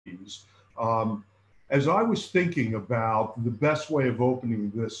As I was thinking about the best way of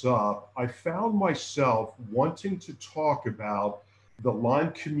opening this up, I found myself wanting to talk about the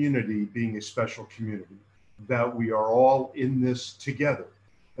Lyme community being a special community, that we are all in this together.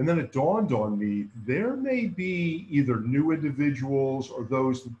 And then it dawned on me there may be either new individuals or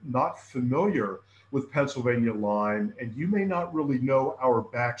those not familiar with Pennsylvania Lyme, and you may not really know our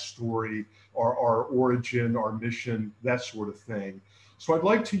backstory, our origin, our mission, that sort of thing. So I'd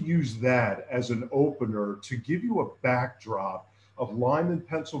like to use that as an opener to give you a backdrop of Lyme in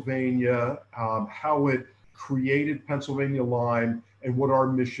Pennsylvania, how it created Pennsylvania Lyme, and what our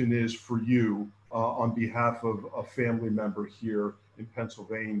mission is for you on behalf of a family member here in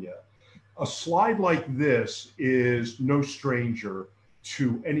Pennsylvania. A slide like this is no stranger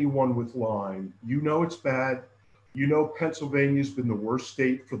to anyone with Lyme. You know it's bad. You know Pennsylvania's been the worst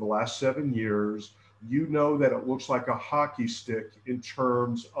state for the last 7 years. You know that it looks like a hockey stick in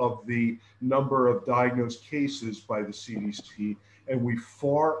terms of the number of diagnosed cases by the CDC, and we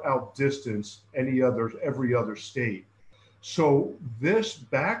far outdistance every other state. So this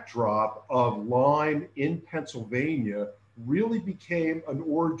backdrop of Lyme in Pennsylvania really became an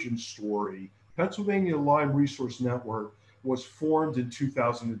origin story. Pennsylvania Lyme Resource Network was formed in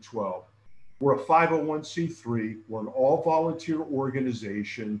 2012. We're a 501c3, we're an all volunteer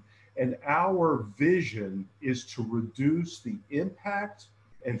organization, and our vision is to reduce the impact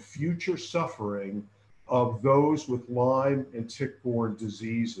and future suffering of those with Lyme and tick-borne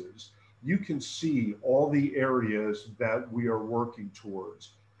diseases. You can see all the areas that we are working towards: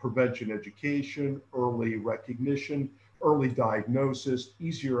 prevention education, early recognition, early diagnosis,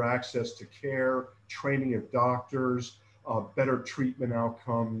 easier access to care, training of doctors, better treatment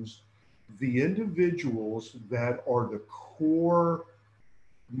outcomes. The individuals that are the core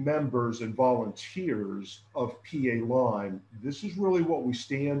members and volunteers of PA Lyme, this is really what we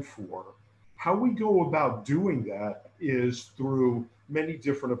stand for. How we go about doing that is through many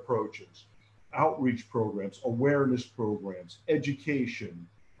different approaches: outreach programs, awareness programs, education.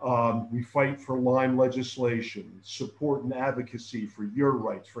 We fight for Lyme legislation, support and advocacy for your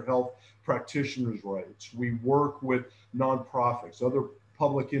rights, for health practitioners' rights. We work with nonprofits, other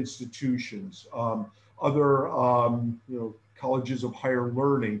public institutions, other colleges of higher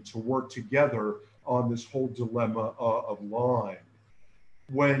learning to work together on this whole dilemma of Lyme.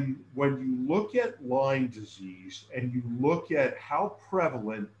 When you look at Lyme disease and you look at how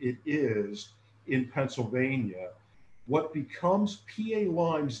prevalent it is in Pennsylvania, what becomes PA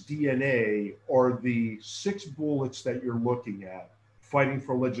Lyme's DNA are the 6 bullets that you're looking at: fighting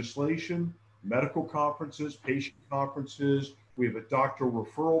for legislation, medical conferences, patient conferences. We have a doctor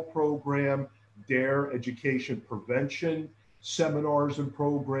referral program, DARE education prevention, seminars and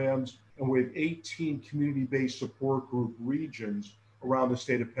programs, and we have 18 community-based support group regions around the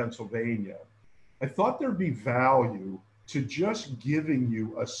state of Pennsylvania. I thought there'd be value to just giving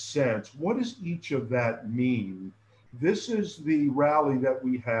you a sense. What does each of that mean? This is the rally that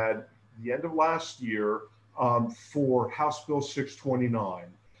we had the end of last year for House Bill 629.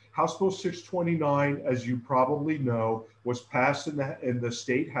 House Bill 629, as you probably know, was passed in the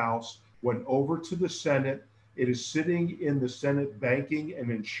State House, went over to the Senate. It is sitting in the Senate Banking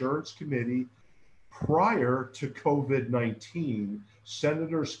and Insurance Committee. Prior to COVID-19,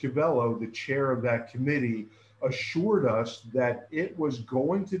 Senator Scavello, the chair of that committee, assured us that it was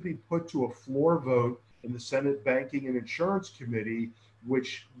going to be put to a floor vote in the Senate Banking and Insurance Committee,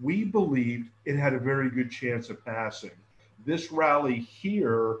 which we believed it had a very good chance of passing. This rally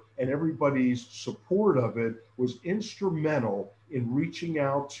here and everybody's support of it was instrumental in reaching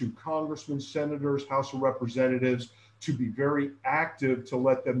out to congressmen, senators, House of Representatives to be very active to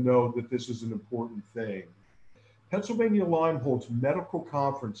let them know that this is an important thing. Pennsylvania Lyme holds medical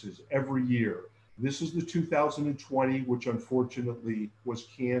conferences every year. This is the 2020, which unfortunately was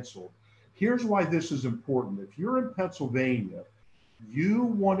canceled. Here's why this is important. If you're in Pennsylvania, you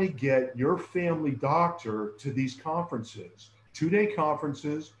want to get your family doctor to these conferences. 2-day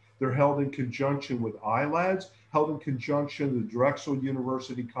conferences. They're held in conjunction with ILADS, held in conjunction with Drexel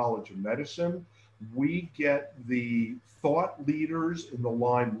University College of Medicine. We get the thought leaders in the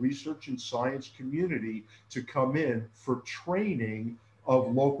Lyme research and science community to come in for training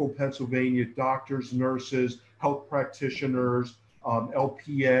of local Pennsylvania doctors, nurses, health practitioners,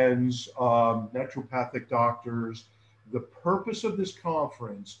 LPNs, naturopathic doctors. The purpose of this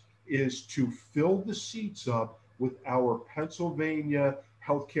conference is to fill the seats up with our Pennsylvania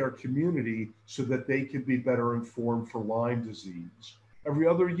healthcare community so that they can be better informed for Lyme disease. Every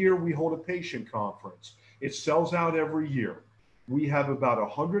other year, we hold a patient conference. It sells out every year. We have about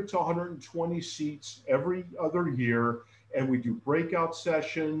 100 to 120 seats every other year, and we do breakout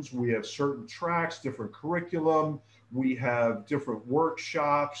sessions. We have certain tracks, different curriculum. We have different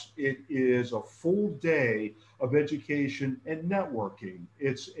workshops. It is a full day of education and networking.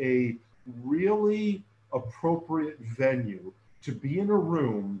 It's a really appropriate venue to be in a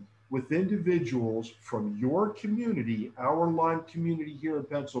room with individuals from your community, our Lyme community here in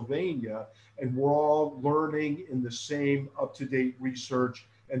Pennsylvania, and we're all learning in the same up-to-date research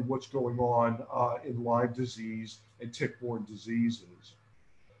and what's going on in Lyme disease and tick-borne diseases.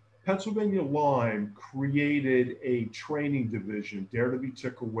 Pennsylvania Lyme created a training division, Dare to be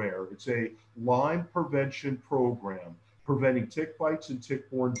Tick Aware. It's a Lyme prevention program, preventing tick bites and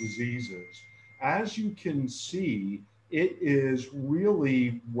tick-borne diseases. As you can see, it is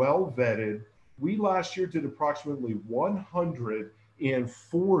really well vetted. We last year did approximately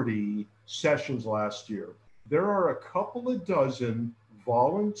 140 sessions last year. There are a couple of dozen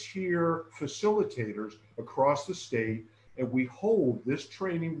volunteer facilitators across the state, and we hold this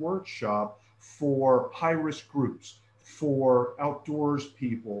training workshop for high-risk groups, for outdoors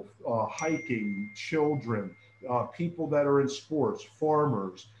people, hiking, children, people that are in sports,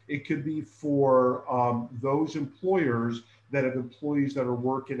 farmers. It could be for those employers that have employees that are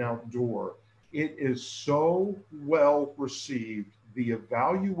working outdoor. It is so well received. The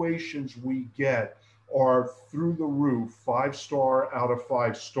evaluations we get are through the roof, 5-star out of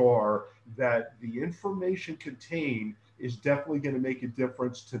 5-star, that the information contained is definitely going to make a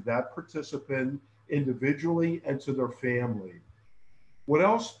difference to that participant individually and to their family. What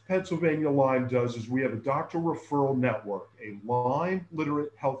else Pennsylvania Lyme does is we have a doctor referral network, a Lyme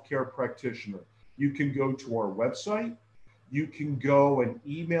literate healthcare practitioner. You can go to our website, you can go and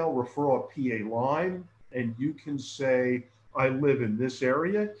email referral at PA Lyme, and you can say, I live in this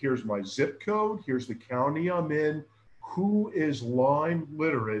area, here's my zip code, here's the county I'm in, who is Lyme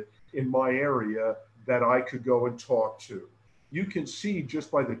literate in my area that I could go and talk to. You can see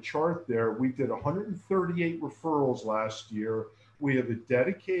just by the chart there, we did 138 referrals last year. We have a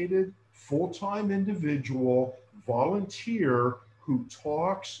dedicated full-time individual volunteer who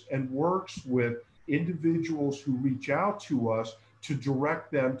talks and works with individuals who reach out to us to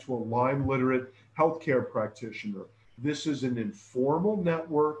direct them to a Lyme literate healthcare practitioner. This is an informal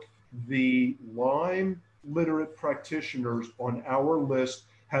network. The Lyme literate practitioners on our list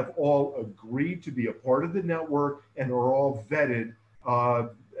have all agreed to be a part of the network and are all vetted,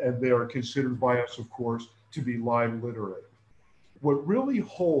 and they are considered by us, of course, to be Lyme literate. What really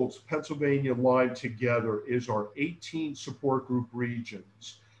holds Pennsylvania Lyme together is our 18 support group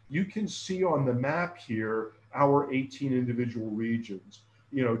regions. You can see on the map here our 18 individual regions.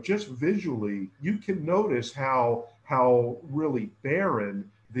 You know, just visually, you can notice how really barren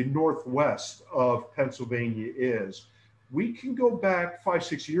the northwest of Pennsylvania is. We can go back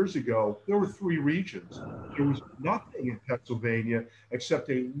 5-6 years ago, there were 3 regions. There was nothing in Pennsylvania except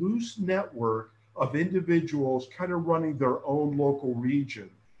a loose network of individuals kind of running their own local region.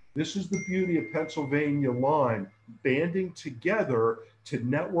 This is the beauty of Pennsylvania Lyme, banding together to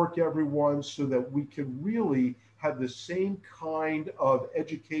network everyone so that we can really have the same kind of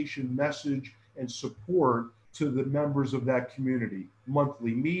education message and support to the members of that community.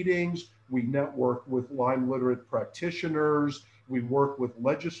 Monthly meetings, we network with Lyme literate practitioners, we work with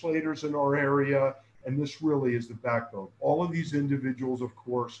legislators in our area, and this really is the backbone. All of these individuals, of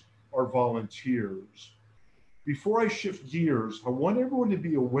course, are volunteers. Before I shift gears, I want everyone to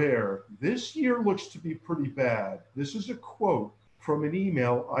be aware, this year looks to be pretty bad. This is a quote from an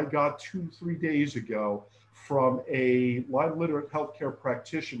email I got 2-3 days ago from a Lyme literate healthcare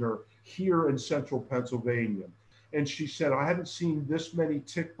practitioner here in central Pennsylvania. And she said, I haven't seen this many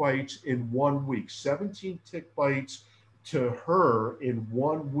tick bites in 1 week, 17 tick bites to her in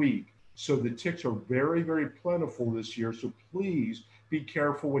 1 week. So the ticks are very, very plentiful this year. So please be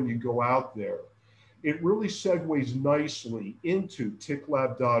careful when you go out there. It really segues nicely into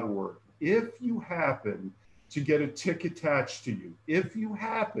ticklab.org. If you happen to get a tick attached to you, if you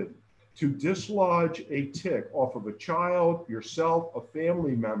happen to dislodge a tick off of a child, yourself, a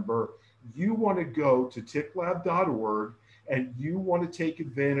family member, you want to go to ticklab.org and you want to take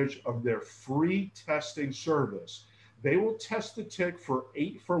advantage of their free testing service. They will test the tick for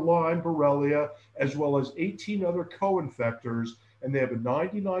Lyme, Borrelia, as well as 18 other co-infectors, and they have a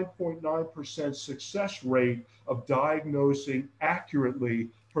 99.9% success rate of diagnosing accurately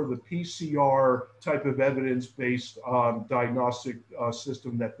for the PCR type of evidence-based diagnostic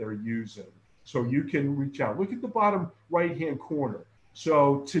system that they're using. So you can reach out. Look at the bottom right-hand corner.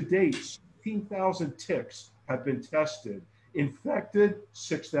 So to date, 16,000 ticks have been tested, infected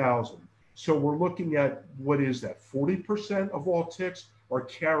 6,000. So we're looking at, what is that, 40% of all ticks are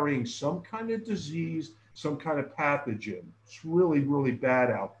carrying some kind of disease some kind of pathogen. It's really, really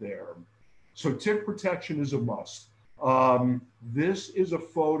bad out there. So tick protection is a must. This is a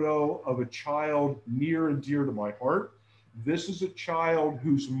photo of a child near and dear to my heart. This is a child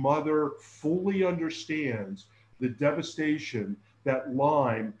whose mother fully understands the devastation that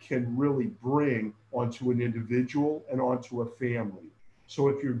Lyme can really bring onto an individual and onto a family. So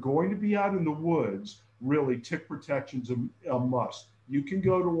if you're going to be out in the woods, really tick protection's a must. You can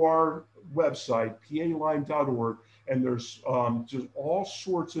go to our website, palyme.org, and there's just all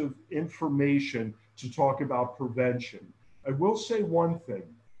sorts of information to talk about prevention. I will say one thing.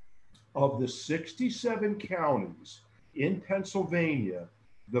 Of the 67 counties in Pennsylvania,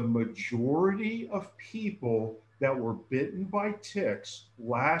 the majority of people that were bitten by ticks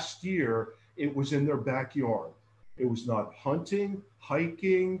last year, it was in their backyard. It was not hunting,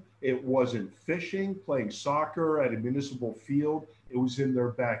 hiking, it wasn't fishing, playing soccer at a municipal field. It was in their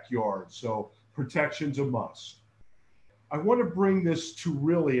backyard. So protection's a must. I want to bring this to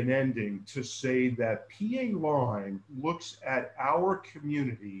really an ending to say that PA Lyme looks at our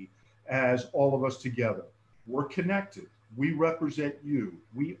community as all of us together. We're connected. We represent you.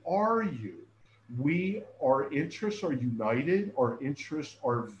 We are you. Our interests are united. Our interests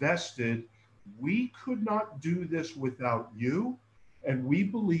are vested. We could not do this without you. And we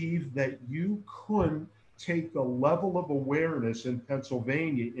believe that you couldn't take the level of awareness in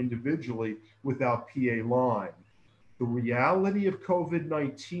Pennsylvania individually without PA Lyme. The reality of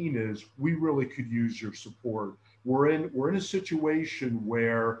COVID-19 is we really could use your support. We're in a situation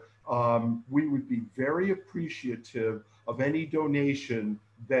where we would be very appreciative of any donation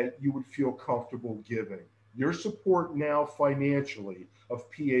that you would feel comfortable giving. Your support now financially of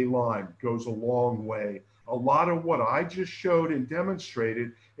PA Lyme goes a long way. A lot of what I just showed and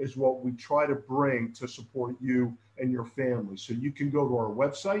demonstrated is what we try to bring to support you and your family. So you can go to our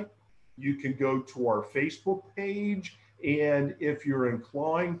website, you can go to our Facebook page, and if you're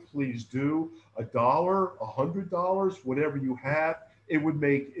inclined, please do $1, $100, whatever you have. It would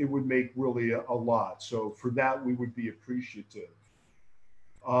make really a lot. So for that, we would be appreciative.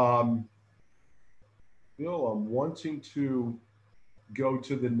 Bill, I'm wanting to go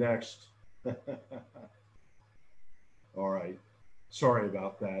to the next. All right. Sorry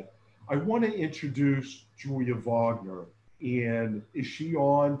about that. I want to introduce Julia Wagner. And is she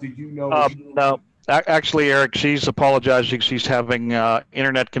on? Did you know? No, actually, Eric, she's apologizing. She's having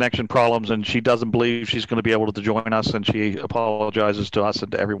internet connection problems, and she doesn't believe she's going to be able to join us. And she apologizes to us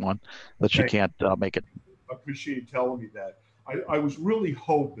and to everyone that she can't make it. I appreciate you telling me that. I was really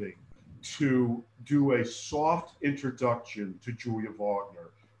hoping to do a soft introduction to Julia Wagner.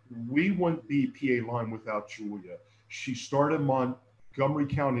 We wouldn't be PA Lyme without Julia. She started Montgomery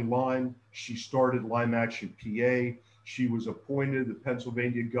County Lyme. She started Lyme Action PA. She was appointed the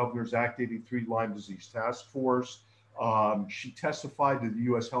Pennsylvania Governor's Act 83 Lyme Disease Task Force. She testified to the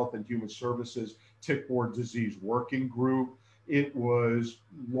U.S. Health and Human Services Tick-Borne Disease Working Group. It was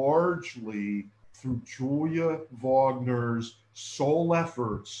largely through Julia Wagner's sole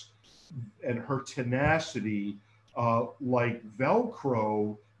efforts and her tenacity, like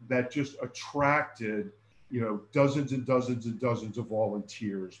Velcro, that just attracted, dozens and dozens and dozens of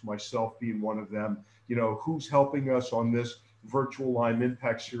volunteers, myself being one of them. Who's helping us on this Virtual Lyme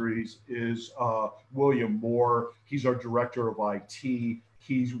Impact Series is William Moore. He's our director of IT.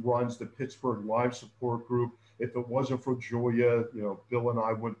 He runs the Pittsburgh Lyme Support Group. If it wasn't for Julia, Bill and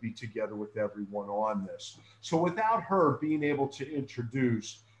I wouldn't be together with everyone on this. So without her being able to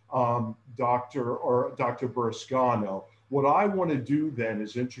introduce Dr. Burrascano, what I want to do then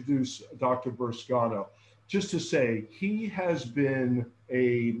is introduce Dr. Burrascano. Just to say, he has been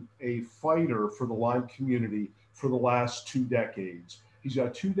a fighter for the Lyme community for the last 2 decades. He's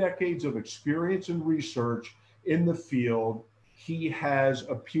got 2 decades of experience and research in the field. He has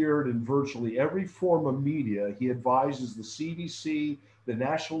appeared in virtually every form of media. He advises the CDC, the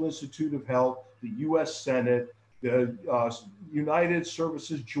National Institute of Health, the U.S. Senate, the United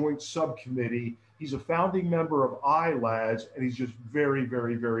Services Joint Subcommittee. He's a founding member of ILADS, and he's just very,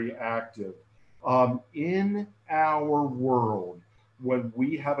 very, very active. In our world, when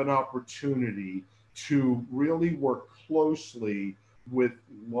we have an opportunity to really work closely with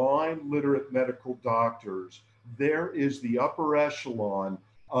Lyme literate medical doctors, there is the upper echelon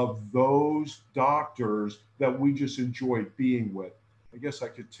of those doctors that we just enjoy being with. I guess I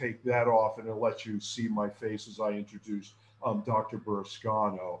could take that off and it'll let you see my face as I introduce Dr.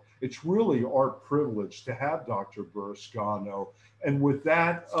 Burrascano. It's really our privilege to have Dr. Burrascano. And with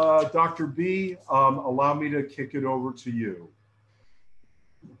that, Dr. B, allow me to kick it over to you.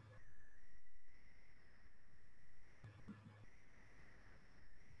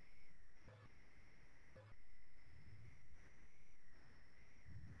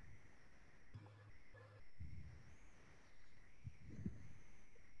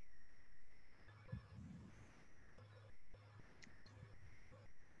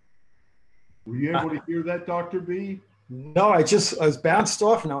 you able to hear that, Dr. B? No, I was bounced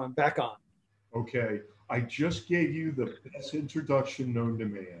off. Now I'm back on. Okay. I just gave you the best introduction known to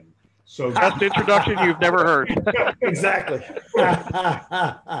man. So Best introduction you've never heard. Exactly.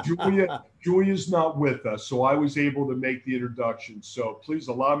 Julia's not with us, so I was able to make the introduction. So please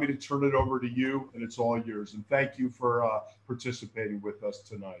allow me to turn it over to you, and it's all yours. And thank you for participating with us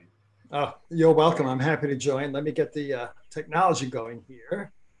tonight. Oh, you're welcome. I'm happy to join. Let me get the technology going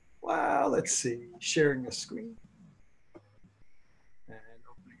here. Wow, let's see. Sharing the screen and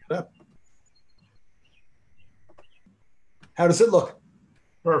opening it up. How does it look?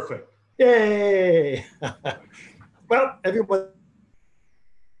 Perfect. Yay! Well, everyone,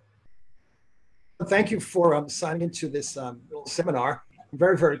 thank you for signing into this little seminar. I'm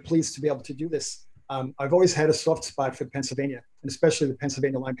very, very pleased to be able to do this. I've always had a soft spot for Pennsylvania, and especially the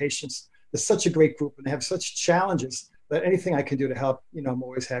Pennsylvania Lyme patients. They're such a great group, and they have such challenges that anything I can do to help, I'm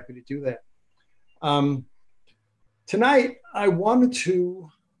always happy to do that. Tonight, I wanted to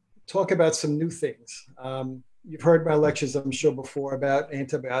talk about some new things. You've heard my lectures, I'm sure, before about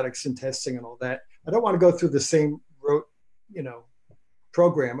antibiotics and testing and all that. I don't want to go through the same rote,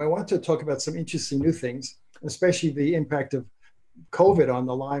 program. I want to talk about some interesting new things, especially the impact of COVID on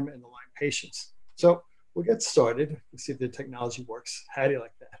the Lyme and the Lyme patients. So we'll get started. Let's see if the technology works. How do you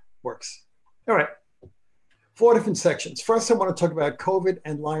like that? Works. All right. 4 different sections. First, I want to talk about COVID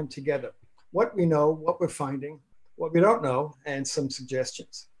and Lyme together. What we know, what we're finding, what we don't know, and some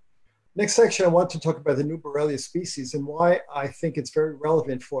suggestions. Next section, I want to talk about the new Borrelia species and why I think it's very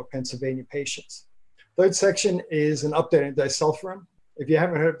relevant for Pennsylvania patients. Third section is an update on Disulfiram. If you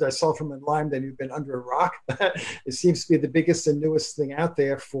haven't heard of Disulfiram and Lyme, then you've been under a rock. It seems to be the biggest and newest thing out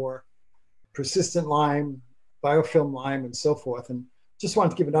there for persistent Lyme, biofilm Lyme, and so forth. And just wanted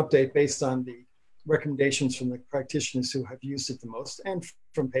to give an update based on the recommendations from the practitioners who have used it the most and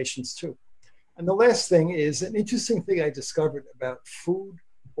from patients too. And the last thing is an interesting thing I discovered about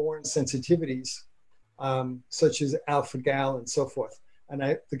food-borne sensitivities, such as alpha-gal and so forth, and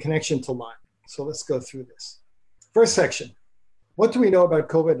the connection to Lyme. So let's go through this. First section, what do we know about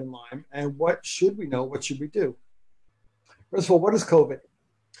COVID and Lyme, and what should we know, what should we do? First of all, what is COVID?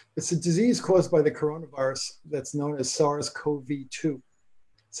 It's a disease caused by the coronavirus that's known as SARS-CoV-2.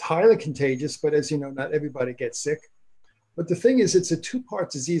 It's highly contagious, but as you know, not everybody gets sick. But the thing is, it's a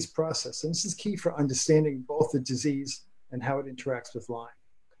two-part disease process, and this is key for understanding both the disease and how it interacts with Lyme.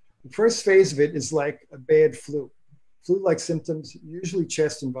 The first phase of it is like a bad flu. Flu-like symptoms, usually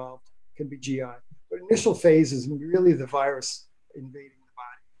chest involved, can be GI. But initial phase is really the virus invading the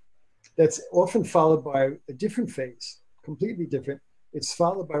body. That's often followed by a different phase, completely different. It's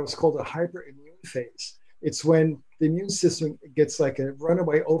followed by what's called a hyperimmune phase. It's when the immune system gets like a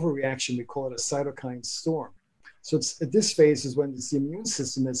runaway overreaction. We call it a cytokine storm. So this phase is when it's the immune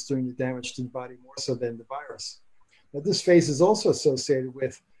system that's doing the damage to the body more so than the virus. Now, this phase is also associated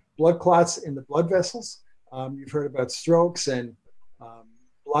with blood clots in the blood vessels. You've heard about strokes and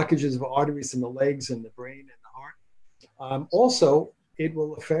blockages of arteries in the legs and the brain and the heart. Also, it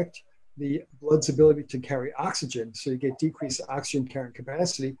will affect the blood's ability to carry oxygen. So you get decreased oxygen carrying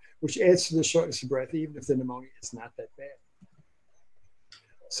capacity, which adds to the shortness of breath, even if the pneumonia is not that bad.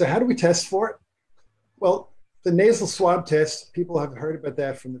 So how do we test for it? Well, the nasal swab test, people have heard about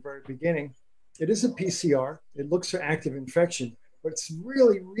that from the very beginning. It is a PCR. It looks for active infection, but it's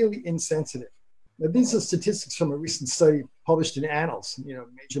really, really insensitive. Now, these are statistics from a recent study published in Annals,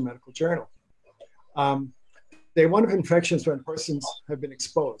 major medical journal. They one of infections when persons have been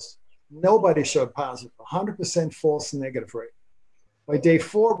exposed. Nobody showed positive, 100% false negative rate. By day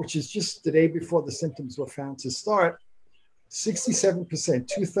 4, which is just the day before the symptoms were found to start, 67%,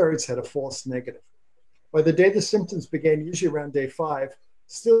 2/3 had a false negative. By the day the symptoms began, usually around day 5,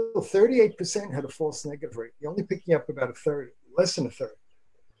 still 38% had a false negative rate. You're only picking up about a third, less than a third.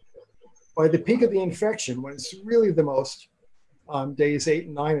 By the peak of the infection, when it's really the most, days 8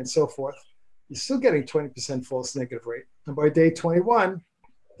 and 9 and so forth, you're still getting 20% false negative rate. And by day 21,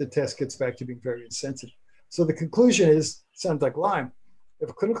 the test gets back to being very insensitive. So the conclusion is, sounds like Lyme.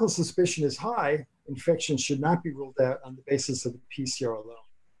 If clinical suspicion is high, infection should not be ruled out on the basis of the PCR alone.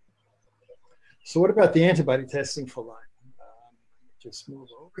 So what about the antibody testing for Lyme? Let me just move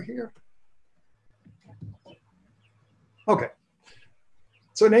over here. Okay.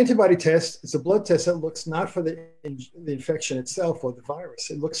 So an antibody test is a blood test that looks not for the infection itself or the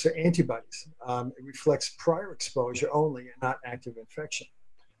virus. It looks for antibodies. It reflects prior exposure only and not active infection.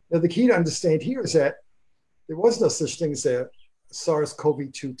 Now, the key to understand here is that there was no such thing as a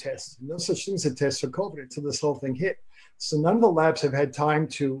SARS-CoV-2 test. No such thing as a test for COVID until this whole thing hit. So none of the labs have had time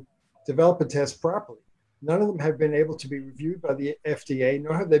to develop a test properly. None of them have been able to be reviewed by the FDA,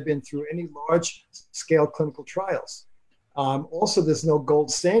 nor have they been through any large-scale clinical trials. Also, there's no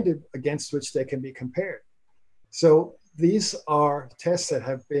gold standard against which they can be compared. So these are tests that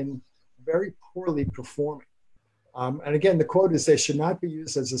have been very poorly performing. And again, the quote is, they should not be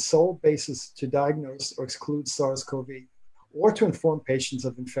used as a sole basis to diagnose or exclude SARS-CoV or to inform patients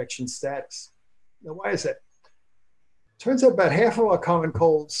of infection status. Now, why is that? Turns out about half of our common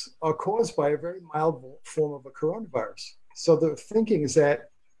colds are caused by a very mild form of a coronavirus. So the thinking is that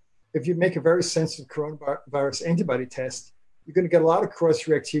if you make a very sensitive coronavirus antibody test, you're going to get a lot of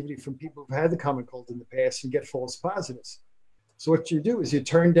cross-reactivity from people who've had the common cold in the past and get false positives. So what you do is you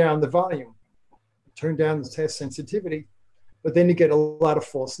turn down the volume, turn down the test sensitivity, but then you get a lot of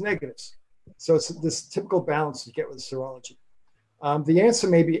false negatives. So it's this typical balance you get with serology. The answer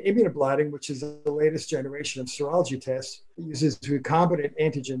may be immunoblotting, which is the latest generation of serology tests. It uses recombinant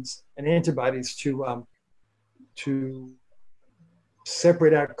antigens and antibodies to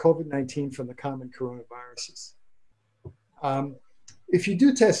separate out COVID-19 from the common coronaviruses. If you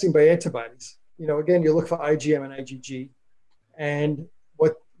do testing by antibodies, again, you look for IgM and IgG. And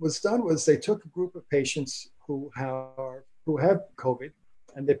what was done was they took a group of patients who have COVID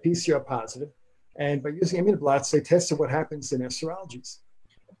and they're PCR positive. And by using immunoblots, they tested what happens in their serologies.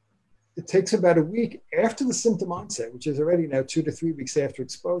 It takes about a week after the symptom onset, which is already now 2 to 3 weeks after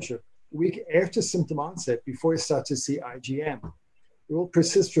exposure, a week after symptom onset before you start to see IgM. It will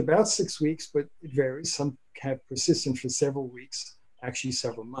persist for about 6 weeks, but it varies. Some have persistent for several weeks, actually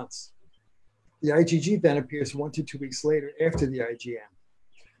several months. The IgG then appears 1 to 2 weeks later after the IgM.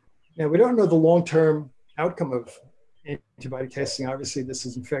 Now, we don't know the long-term outcome of antibody testing. Obviously, this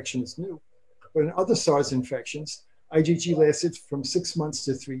infection is new. But in other SARS infections, IgG lasted from 6 months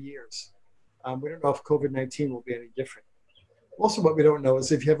to 3 years. We don't know if COVID-19 will be any different. Also, what we don't know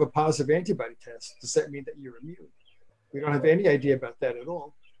is if you have a positive antibody test, does that mean that you're immune? We don't have any idea about that at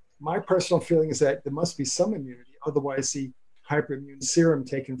all. My personal feeling is that there must be some immunity. Otherwise, the hyperimmune serum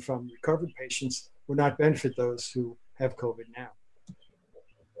taken from recovered patients will not benefit those who have COVID now.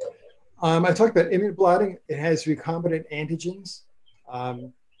 I talked about immunoblotting. It has recombinant antigens,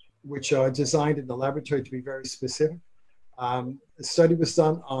 which are designed in the laboratory to be very specific. A study was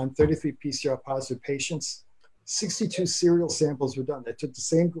done on 33 PCR positive patients. 62 serial samples were done. They took the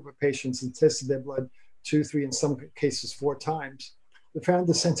same group of patients and tested their blood 2, 3, in some cases 4 times. They found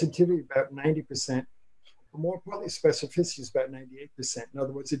the sensitivity about 90%. But more importantly, specificity is about 98%. In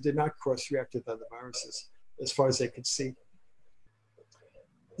other words, it did not cross-react with other viruses as far as they could see.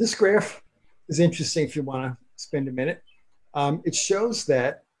 This graph is interesting if you want to spend a minute. It shows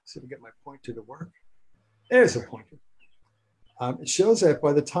that, so to get my pointer to work, there's a pointer. It shows that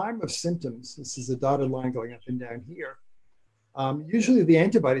by the time of symptoms, this is a dotted line going up and down here, usually the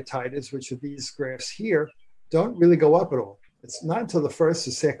antibody titers, which are these graphs here, don't really go up at all. It's not until the first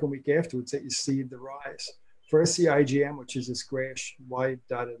or second week afterwards that you see the rise. First the IgM, which is this grayish white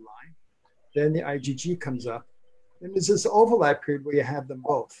dotted line. Then the IgG comes up. Then there's this overlap period where you have them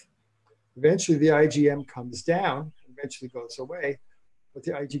both. Eventually the IgM comes down, eventually goes away, but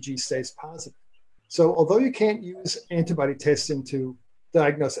the IgG stays positive. So although you can't use antibody testing to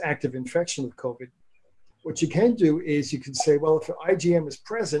diagnose active infection with COVID, what you can do is you can say, well, if IgM is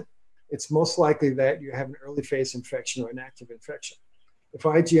present, it's most likely that you have an early phase infection or an active infection. If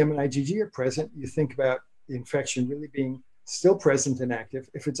IgM and IgG are present, you think about the infection really being still present and active.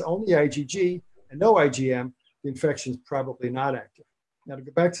 If it's only IgG and no IgM, the infection is probably not active. Now to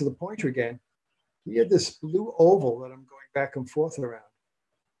go back to the pointer again, you have this blue oval that I'm going back and forth around.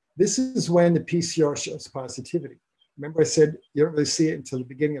 This is when the PCR shows positivity. Remember I said you don't really see it until the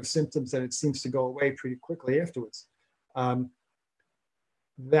beginning of symptoms and it seems to go away pretty quickly afterwards.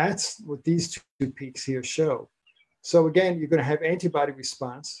 That's what these 2 peaks here show. So again, you're going to have antibody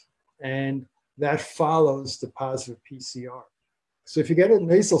response and that follows the positive PCR. So if you get a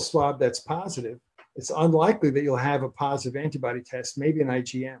nasal swab that's positive, it's unlikely that you'll have a positive antibody test, maybe an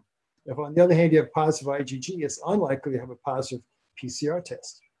IgM. If on the other hand, you have positive IgG, it's unlikely to have a positive PCR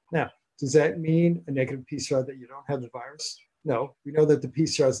test. Now, does that mean a negative PCR that you don't have the virus? No, we know that the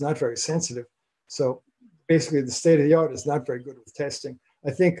PCR is not very sensitive. So basically the state of the art is not very good with testing.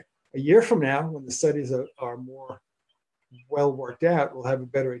 I think a year from now, when the studies are more well worked out, we'll have a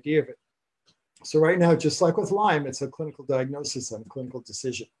better idea of it. So right now, just like with Lyme, it's a clinical diagnosis and a clinical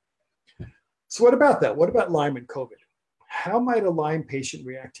decision. So what about that? What about Lyme and COVID? How might a Lyme patient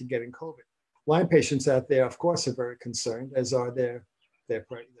react to getting COVID? Lyme patients out there, of course, are very concerned, as are their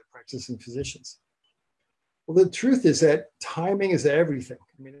practicing physicians. Well, the truth is that timing is everything.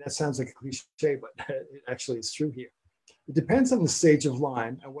 I mean, that sounds like a cliche, but it actually is true here. It depends on the stage of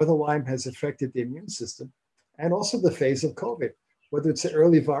Lyme and whether Lyme has affected the immune system, and also the phase of COVID, whether it's the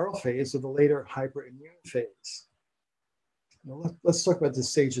early viral phase or the later hyperimmune phase. Now let's talk about the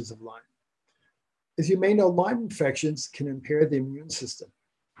stages of Lyme. As you may know, Lyme infections can impair the immune system.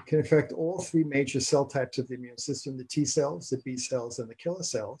 It can affect all three major cell types of the immune system, the T cells, the B cells, and the killer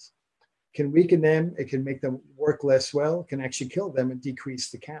cells. It can weaken them, it can make them work less well, it can actually kill them and decrease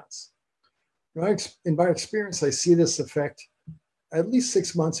the counts. In my experience, I see this effect at least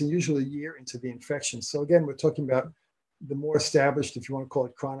 6 months and usually a year into the infection. So again, we're talking about the more established, if you want to call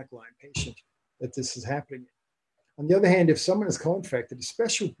it chronic Lyme patient, that this is happening. On the other hand, if someone is co-infected,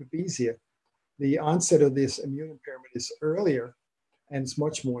 especially with Babesia, the onset of this immune impairment is earlier and it's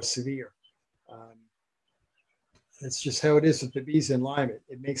much more severe. It's just how it is with Babesia and Lyme.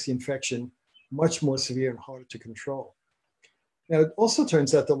 It makes the infection much more severe and harder to control. Now, it also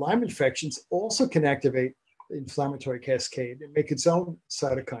turns out that Lyme infections also can activate the inflammatory cascade and make its own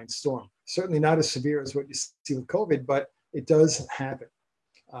cytokine storm. Certainly not as severe as what you see with COVID, but it does happen.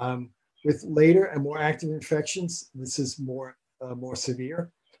 With later and more active infections, this is more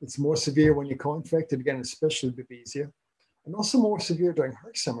severe. It's more severe when you're co-infected, again, especially Babesia, and also more severe during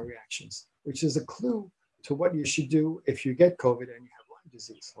Herxheimer reactions, which is a clue to what you should do if you get COVID and you have Lyme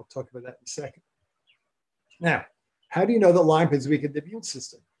disease. I'll talk about that in a second. Now, how do you know that Lyme has weakened the immune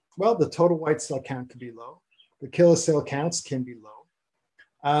system? Well, the total white cell count can be low. The killer cell counts can be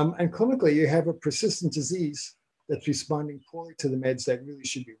low. And clinically, you have a persistent disease that's responding poorly to the meds that really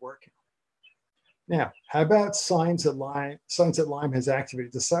should be working. Now, how about signs that Lyme has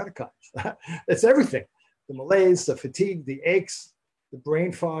activated the cytokines? That's everything. The malaise, the fatigue, the aches, the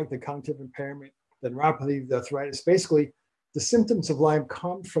brain fog, the cognitive impairment, the neuropathy, the arthritis. Basically, the symptoms of Lyme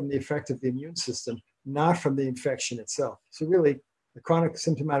come from the effect of the immune system, not from the infection itself. So really, the chronic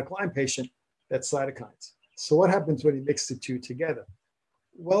symptomatic Lyme patient, that's cytokines. So what happens when you mix the two together?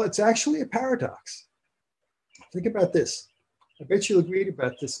 Well, it's actually a paradox. Think about this. I bet you'll agree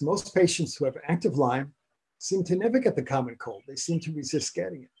about this. Most patients who have active Lyme seem to never get the common cold. They seem to resist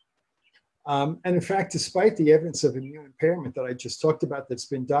getting it. And in fact, despite the evidence of immune impairment that I just talked about that's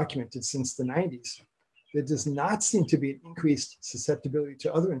been documented since the 90s, there does not seem to be an increased susceptibility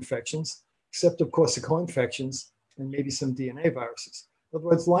to other infections, except, of course, the co-infections and maybe some DNA viruses. In other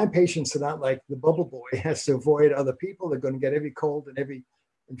words, Lyme patients are not like the bubble boy has to avoid other people. They're going to get every cold and every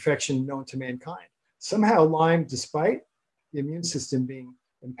infection known to mankind. Somehow Lyme, despite the immune system being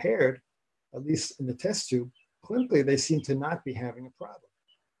impaired, at least in the test tube, clinically, they seem to not be having a problem.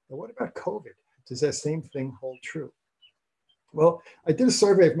 Now, what about COVID? Does that same thing hold true? Well, I did a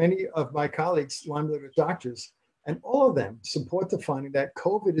survey of many of my colleagues, Lyme-literate doctors, and all of them support the finding that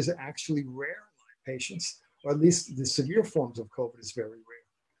COVID is actually rare in Lyme patients, or at least the severe forms of COVID is very rare.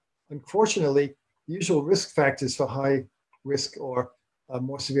 Unfortunately, the usual risk factors for high risk or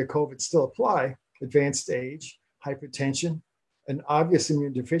more severe COVID still apply: advanced age, hypertension, an obvious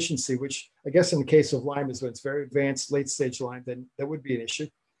immune deficiency, which I guess in the case of Lyme is when it's very advanced, late stage Lyme, then that would be an issue.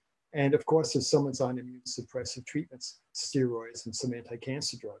 And of course, if someone's on immune suppressive treatments, steroids and some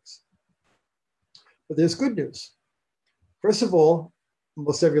anti-cancer drugs. But there's good news. First of all,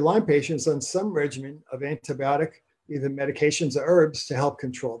 almost every Lyme patient is on some regimen of antibiotic, either medications or herbs, to help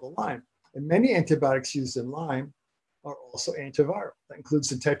control the Lyme. And many antibiotics used in Lyme are also antiviral. That includes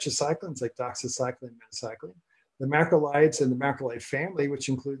the tetracyclines like doxycycline and minocycline, the macrolides and the macrolide family, which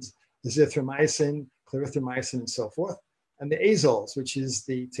includes azithromycin, clarithromycin, and so forth, and the azoles, which is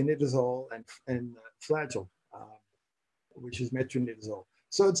the tinidazole and flagyl, which is metronidazole.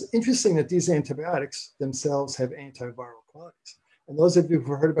 So it's interesting that these antibiotics themselves have antiviral qualities. And those of you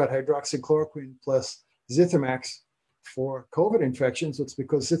who've heard about hydroxychloroquine plus Zithromax for COVID infections, it's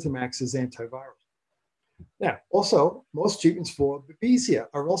because Zithromax is antiviral. Now, also, most treatments for Babesia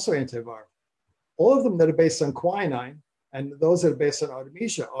are also antiviral. All of them that are based on quinine and those that are based on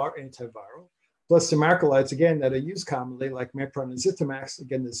Artemisia are antiviral, plus the macrolides, again, that are used commonly, like Mepron and Zithromax.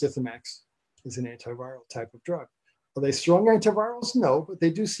 Again, the Zithromax is an antiviral type of drug. Are they strong antivirals? No, but they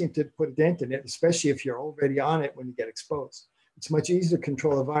do seem to put a dent in it, especially if you're already on it when you get exposed. It's much easier to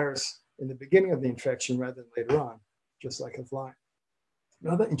control a virus in the beginning of the infection rather than later on, just like with Lyme.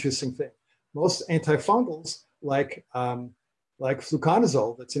 Another interesting thing, most antifungals, like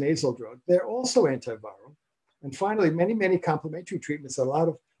fluconazole, that's an azole drug, they're also antiviral. And finally, many complementary treatments that a lot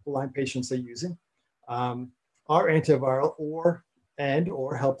of Lyme patients are using are antiviral or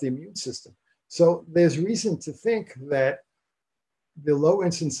help the immune system. So there's reason to think that the low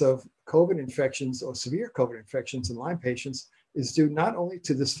incidence of COVID infections or severe COVID infections in Lyme patients is due not only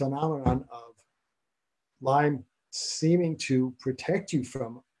to this phenomenon of Lyme seeming to protect you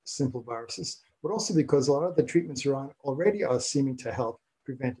from simple viruses, but also because a lot of the treatments you're on already are seeming to help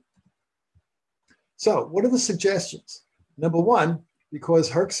prevent it. So what are the suggestions? Number one, because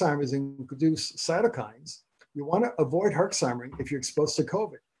Herxheimers induce cytokines, you want to avoid Herxheimering if you're exposed to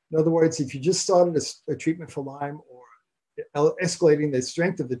COVID. In other words, if you just started a treatment for Lyme or escalating the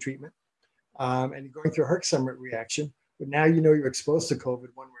strength of the treatment, and you're going through a Herxheimer reaction, but now you know you're exposed to COVID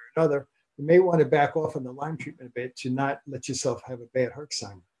one way or another, you may want to back off on the Lyme treatment a bit to not let yourself have a bad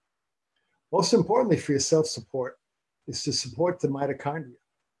Herxheimer. Most importantly for your self-support is to support the mitochondria.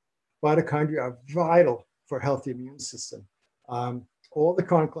 Mitochondria are vital for a healthy immune system. All the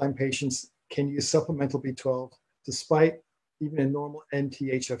chronic Lyme patients can use supplemental B12 despite even a normal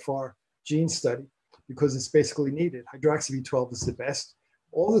NTHFR gene study because it's basically needed. Hydroxy B12 is the best.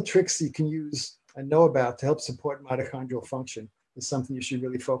 All the tricks you can use and know about to help support mitochondrial function is something you should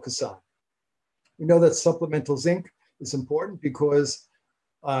really focus on. We know that supplemental zinc is important because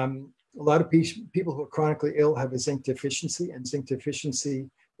a lot of people who are chronically ill have a zinc deficiency, and zinc deficiency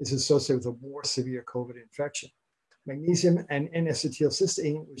is associated with a more severe COVID infection. Magnesium and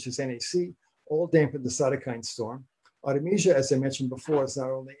N-acetylcysteine, which is NAC, all dampen the cytokine storm. Artemisia, as I mentioned before, is not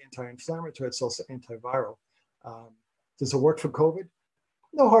only anti-inflammatory, it's also antiviral. Does it work for COVID?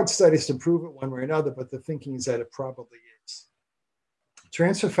 No hard studies to prove it one way or another, but the thinking is that it probably is.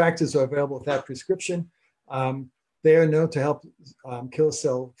 Transfer factors are available without prescription. They are known to help killer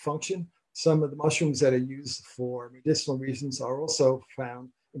cell function. Some of the mushrooms that are used for medicinal reasons are also found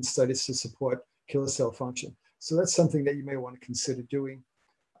in studies to support killer cell function. So that's something that you may want to consider doing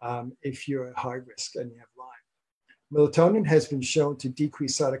if you're at high risk and you have Lyme. Melatonin has been shown to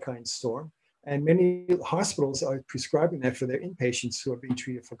decrease cytokine storm, and many hospitals are prescribing that for their inpatients who are being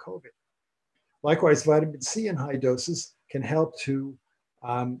treated for COVID. Likewise, vitamin C in high doses can help to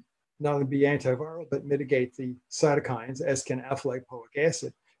not only be antiviral, but mitigate the cytokines, as can alpha-lipoic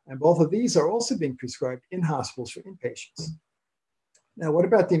acid. And both of these are also being prescribed in hospitals for inpatients. Now, what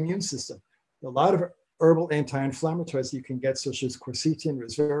about the immune system? A lot of herbal anti-inflammatories you can get, such as quercetin,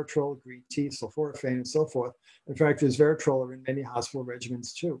 resveratrol, green tea, sulforaphane, and so forth. In fact, resveratrol are in many hospital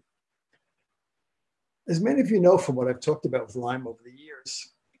regimens too. As many of you know from what I've talked about with Lyme over the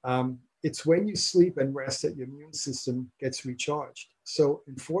years, it's when you sleep and rest that your immune system gets recharged. So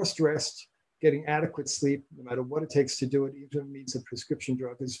enforced rest, getting adequate sleep, no matter what it takes to do it, even if it means a prescription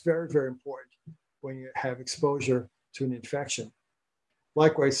drug, is very, very important when you have exposure to an infection.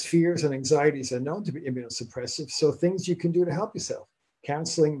 Likewise, fears and anxieties are known to be immunosuppressive, so things you can do to help yourself: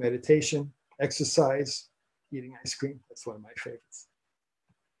 counseling, meditation, exercise, eating ice cream. That's one of my favorites.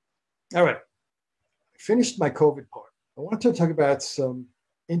 All right, I finished my COVID part. I want to talk about some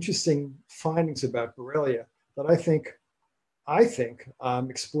interesting findings about Borrelia that I think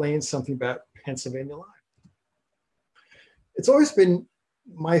explains something about Pennsylvania Lyme. It's always been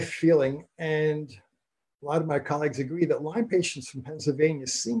my feeling, and a lot of my colleagues agree, that Lyme patients from Pennsylvania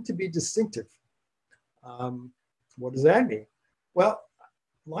seem to be distinctive. What does that mean? Well,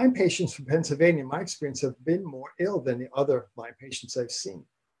 Lyme patients from Pennsylvania, in my experience, have been more ill than the other Lyme patients I've seen.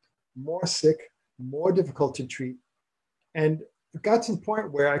 More sick, more difficult to treat. And it got to the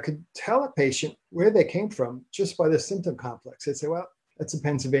point where I could tell a patient where they came from just by the symptom complex. They'd say, well, that's a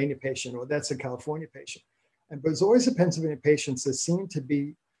Pennsylvania patient, or that's a California patient. And there's always a Pennsylvania patients that seem to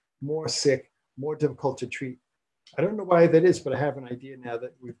be more sick, more difficult to treat. I don't know why that is, but I have an idea now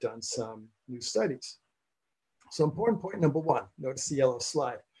that we've done some new studies. So important point number one, notice the yellow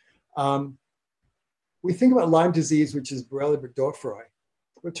slide. We think about Lyme disease, which is Borrelia burgdorferi,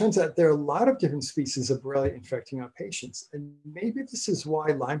 but it turns out there are a lot of different species of Borrelia infecting our patients. And maybe this is why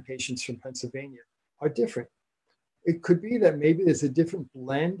Lyme patients from Pennsylvania are different. It could be that maybe there's a different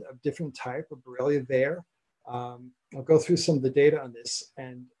blend of different type of Borrelia there. I'll go through some of the data on this,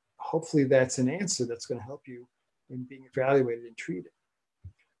 and hopefully that's an answer that's going to help you in being evaluated and treated.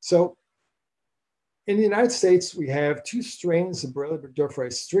 So in the United States, we have 2 strains of Borrelia burgdorferi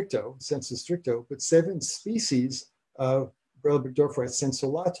stricto, sensu stricto, but 7 species of Borrelia burgdorferi sensu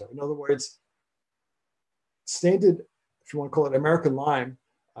lato. In other words, standard, if you want to call it American Lyme,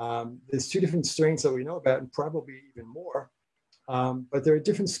 there's 2 different strains that we know about, and probably even more. But there are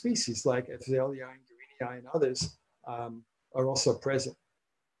different species like Epstein-Barr and Guerini and others are also present.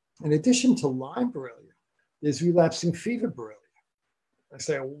 In addition to Lyme Borrelia, there's relapsing fever Borrelia. I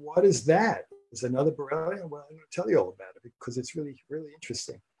say, what is that? Is another Borrelia? Well, I'm going to tell you all about it because it's really, really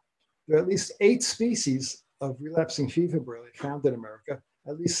interesting. There are at least 8 species of relapsing fever Borrelia found in America.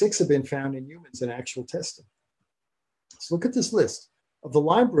 At least 6 have been found in humans in actual testing. So look at this list. Of the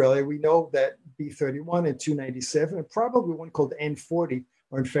Lyme Borrelia, we know that B31 and 297, and probably one called N40,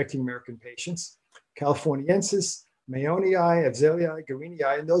 are infecting American patients. Californiensis, Mayonii, Afzelii,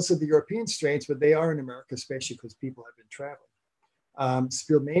 Guerinii, and those are the European strains, but they are in America, especially because people have been traveling.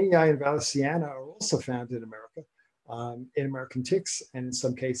 Spilmanii and Virtual are also found in America, in American ticks, and in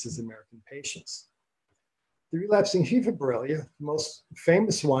some cases, American patients. The relapsing fever Borrelia, the most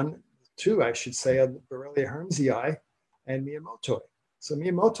famous one, two, I should say, are Borrelia hermsii and Miyamotoi. So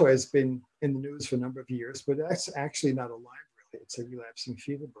Miyamotoi has been in the news for a number of years, but that's actually not a Lyme Borrelia. It's a relapsing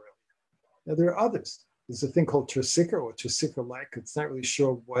fever Borrelia. Now, there are others. There's a thing called Trisica or Trisica-like. It's not really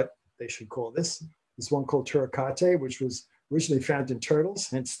sure what they should call this. There's one called Turicate, which was originally found in turtles,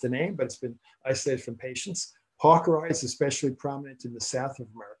 hence the name, but it's been isolated from patients. Parkeri is especially prominent in the south of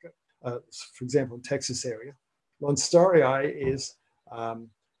America, for example, in Texas area. Lone Starii is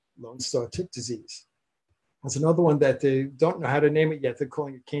Lone Star tick disease. There's another one that they don't know how to name it yet. They're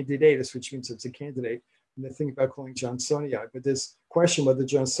calling it Candidatus, which means it's a candidate. And they're thinking about calling Johnsonii. But there's question whether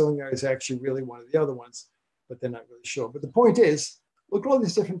Johnsonii is actually really one of the other ones, but they're not really sure. But the point is, look at all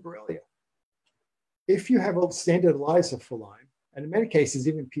these different Borrelia. If you have a standard ELISA for Lyme, and in many cases,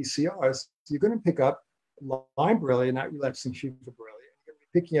 even PCRs, you're going to pick up Lyme Borrelia, not relapsing fever Borrelia. You're going to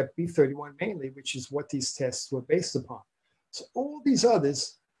be picking up B31 mainly, which is what these tests were based upon. So all these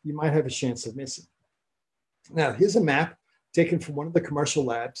others, you might have a chance of missing. Now, here's a map taken from one of the commercial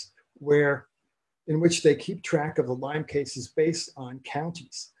labs in which they keep track of the Lyme cases based on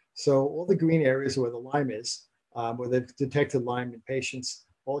counties. So all the green areas where the Lyme is, where they've detected Lyme in patients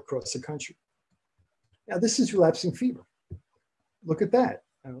all across the country. Now, this is relapsing fever. Look at that.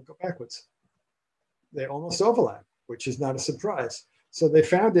 And we'll go backwards. They almost overlap, which is not a surprise. So they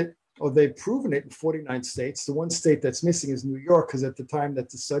found it, or they've proven it in 49 states. The one state that's missing is New York, because at the time that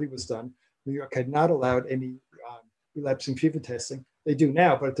the study was done, New York had not allowed any relapsing fever testing. They do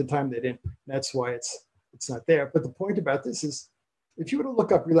now, but at the time they didn't. That's why it's not there. But the point about this is, if you were to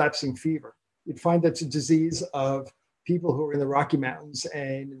look up relapsing fever, you'd find that's a disease of people who are in the Rocky Mountains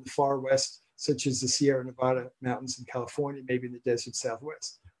and in the far west, such as the Sierra Nevada mountains in California, maybe in the desert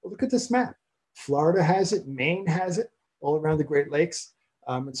Southwest. Well, look at this map. Florida has it, Maine has it, all around the Great Lakes,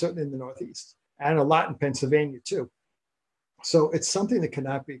 and certainly in the Northeast, and a lot in Pennsylvania too. So it's something that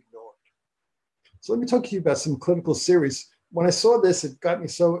cannot be ignored. So let me talk to you about some clinical series. When I saw this, it got me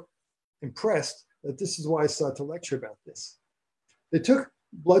so impressed that this is why I started to lecture about this. They took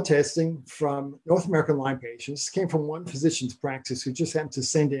blood testing from North American Lyme patients. This came from one physician's practice who just happened to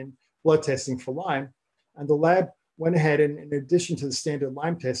send in blood testing for Lyme. And the lab went ahead and, in addition to the standard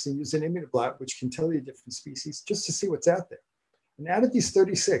Lyme testing, used an immunoblot, which can tell you different species, just to see what's out there. And out of these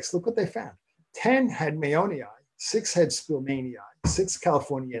 36, look what they found. 10 had Mayonii, 6 had Spilmanii, 6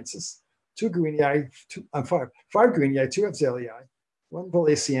 Californiensis, 2 Guerinii, 5 Guerinii, 2 Afzelii, 1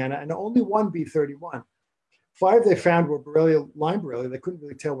 Borrelia, and only 1 B31. 5 they found were Lyme Borrelia. They couldn't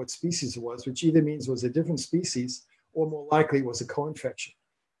really tell what species it was, which either means it was a different species or more likely it was a co-infection.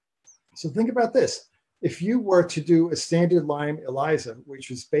 So think about this. If you were to do a standard Lyme ELISA, which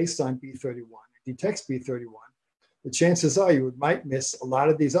was based on B31, detects B31, the chances are you might miss a lot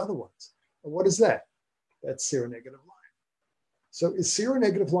of these other ones. And what is that? That's seronegative Lyme. So is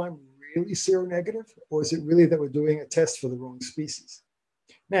seronegative Lyme really seronegative, or is it really that we're doing a test for the wrong species?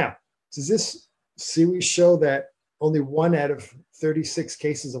 Now, does this series show that only 1 out of 36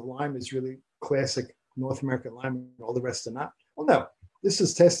 cases of Lyme is really classic North American Lyme and all the rest are not? Well, no. This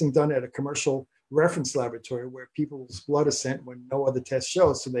is testing done at a commercial reference laboratory where people's blood is sent when no other test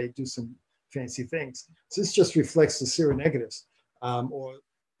shows, so they do some fancy things. So this just reflects the seronegatives, or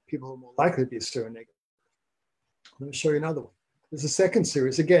people who are more likely to be seronegative. Let me show you another one. There's a second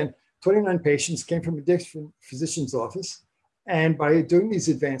series. Again, 29 patients came from a different physician's office, and by doing these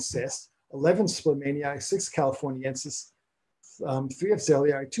advanced tests, 11 Spilmanii, 6 Californiensis, 3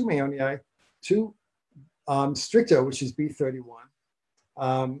 Afzelii, 2 Mayonii, 2 Stricto, which is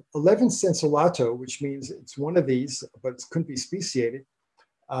B31, 11 Sensolato, which means it's one of these, but it couldn't be speciated,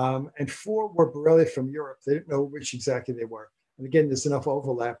 and 4 were Borrelia from Europe. They didn't know which exactly they were. And again, there's enough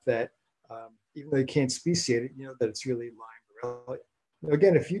overlap that even though you can't speciate it, you know that it's really Lyme Borrelia. Now,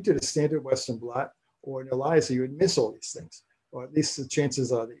 again, if you did a standard Western blot or an ELISA, you would miss all these things, or at least the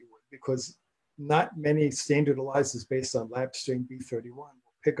chances are that you would, because not many standard ELISAs based on lab strain B31 will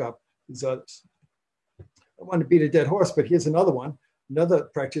pick up these others. I want to beat a dead horse, but here's another one. Another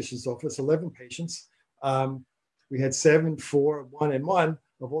practitioner's office, 11 patients. We had 7, 4, 1, and 1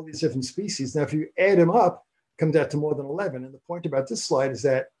 of all these different species. Now, if you add them up, it comes out to more than 11. And the point about this slide is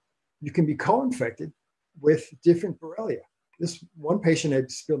that you can be co-infected with different Borrelia. This one patient had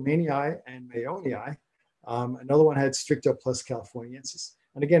Spilmanii and Mayonii. Another one had Stricto plus Californiensis.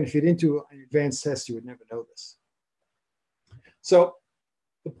 And again, if you didn't do an advanced test, you would never know this. So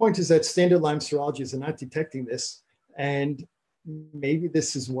the point is that standard Lyme serologies are not detecting this. And maybe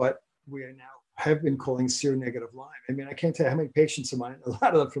this is what we are now have been calling seronegative Lyme. I mean, I can't tell you how many patients of mine, a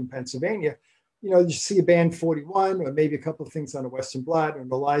lot of them from Pennsylvania, you see a band 41 or maybe a couple of things on a Western blot or an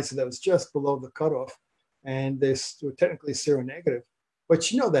ELISA that was just below the cutoff, and they were technically seronegative. But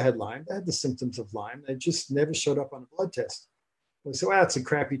they had Lyme, they had the symptoms of Lyme, they just never showed up on a blood test. We said, well, it's a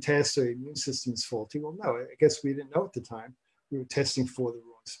crappy test, or the immune system is faulty. Well, no, I guess we didn't know at the time. We were testing for the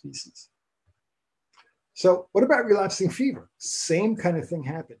wrong species. So what about relapsing fever? Same kind of thing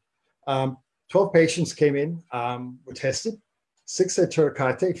happened. 12 patients came in, were tested. 6 had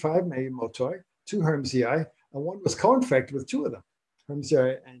Toricate, 5 Miyamotoi, 2 Hermsii, and 1 was co-infected with 2 of them,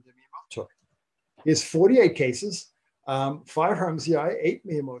 Hermsii and Miyamotoi. Here's 48 cases, 5 Hermsii, 8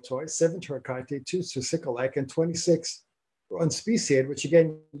 Miyamotoi, 7 Toricate, 2 Cisicolac, and 26 were unspeciated, which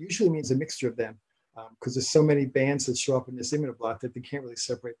again usually means a mixture of them, because there's so many bands that show up in this immunoblot that they can't really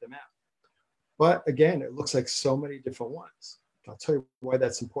separate them out. But again, it looks like so many different ones. I'll tell you why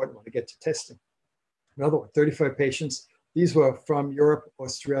that's important when I get to testing. Another one, 35 patients. These were from Europe,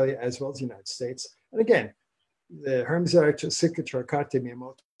 Australia, as well as the United States. And again, the Hermsii, Toricate,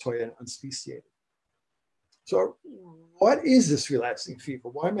 Miyamotoi, and unspeciated. So what is this relapsing fever?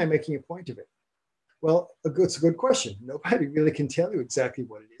 Why am I making a point of it? Well, it's a good question. Nobody really can tell you exactly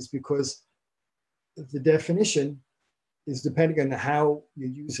what it is, because the definition is depending on how you're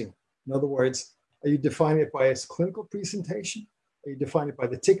using it. In other words, are you defining it by its clinical presentation? Are you defining it by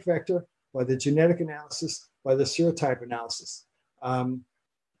the tick vector, by the genetic analysis, by the serotype analysis?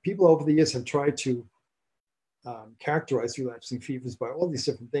 People over the years have tried to characterize relapsing fevers by all these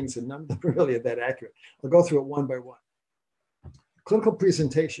different things, and none of them really are that accurate. I'll go through it one by one. Clinical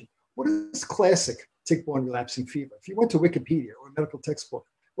presentation. What is classic tick-borne relapsing fever? If you went to Wikipedia or a medical textbook,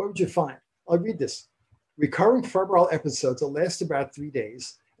 what would you find? I'll read this. Recurring febrile episodes that last about 3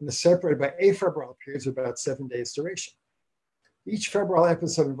 days and are separated by afebrile periods of about 7 days duration. Each febrile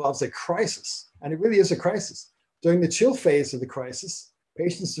episode involves a crisis, and it really is a crisis. During the chill phase of the crisis,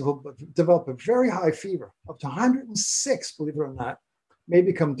 patients develop a very high fever, up to 106, believe it or not, may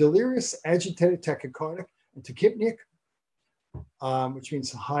become delirious, agitated, tachycardic, and tachypneic, which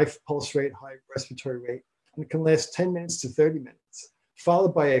means high pulse rate, high respiratory rate, and it can last 10 minutes to 30 minutes,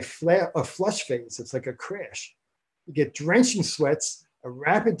 followed by a flush phase. It's like a crash. You get drenching sweats, a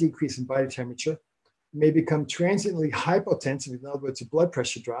rapid decrease in body temperature, may become transiently hypotensive, in other words, the blood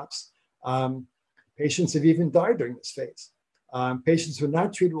pressure drops. Patients have even died during this phase. Patients who are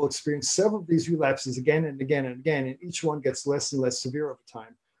not treated will experience several of these relapses again and again and again, and each one gets less and less severe over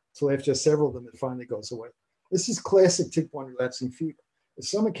time. So after several of them, it finally goes away. This is classic tick-borne relapsing fever. If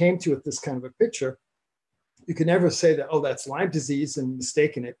someone came to you with this kind of a picture, you can never say that, oh, that's Lyme disease, and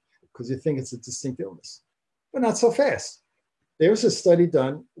mistaken it because you think it's a distinct illness. But not so fast. There was a study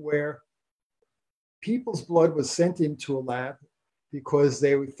done where people's blood was sent into a lab because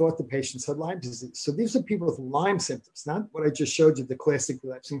they thought the patients had Lyme disease. So these are people with Lyme symptoms, not what I just showed you, the classic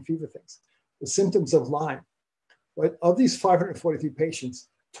relapsing fever things, the symptoms of Lyme. But of these 543 patients,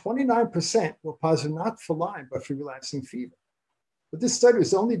 29% were positive not for Lyme, but for relapsing fever. But this study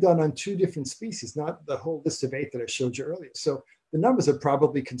was only done on 2 different species, not the whole list of 8 that I showed you earlier. So the numbers are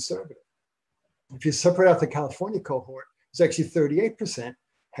probably conservative. If you separate out the California cohort, it's actually 38%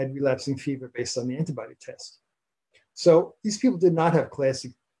 had relapsing fever based on the antibody test. So these people did not have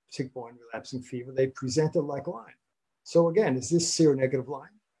classic tick-borne relapsing fever. They presented like Lyme. So again, is this seronegative Lyme?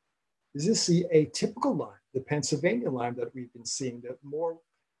 Is this the atypical Lyme, the Pennsylvania Lyme that we've been seeing, the more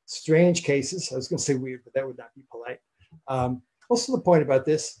strange cases? I was going to say weird, but that would not be polite. Also, the point about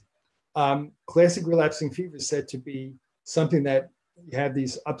this, classic relapsing fever is said to be something that you have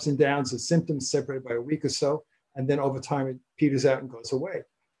these ups and downs of symptoms separated by a week or so, and then over time it peters out and goes away.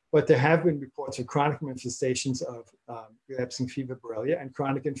 But there have been reports of chronic manifestations of relapsing fever, Borrelia, and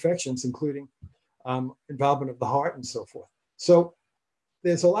chronic infections, including involvement of the heart and so forth. So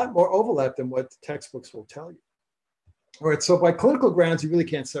there's a lot more overlap than what the textbooks will tell you. All right, so by clinical grounds, you really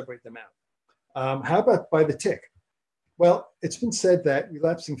can't separate them out. How about by the tick? Well, it's been said that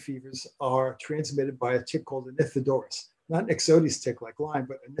relapsing fevers are transmitted by a tick called Anithodoris, not an Ixodes tick like Lyme,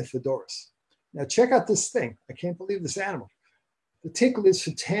 but Anithodoris. Now check out this thing. I can't believe this animal. The tick lives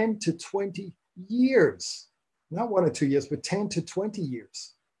for 10 to 20 years, not 1 or 2 years, but 10 to 20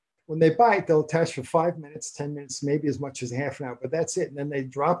 years. When they bite, they'll attach for 5 minutes, 10 minutes, maybe as much as half an hour, but that's it. And then they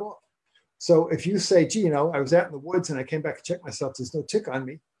drop off. So if you say, gee, I was out in the woods and I came back to check myself, there's no tick on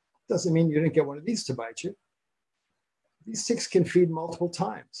me, doesn't mean you didn't get one of these to bite you. These ticks can feed multiple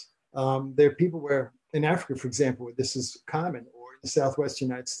times. There are people where, in Africa, for example, where this is common, or in the Southwest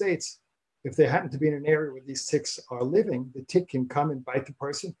United States, if they happen to be in an area where these ticks are living, the tick can come and bite the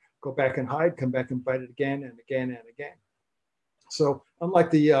person, go back and hide, come back and bite it again and again and again. So unlike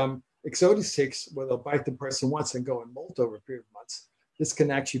the Ixodes ticks, where they'll bite the person once and go and molt over a period of months, this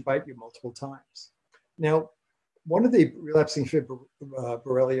can actually bite you multiple times. Now, one of the relapsing fever,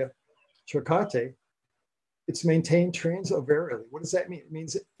 Borrelia tricate, it's maintained transovarially. What does that mean? It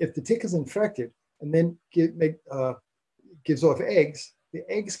means if the tick is infected and then gives off eggs, the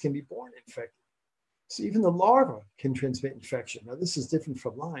eggs can be born infected. So even the larva can transmit infection. Now, this is different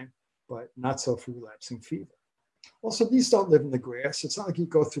from Lyme, but not so for relapsing fever. Also, these don't live in the grass. It's not like you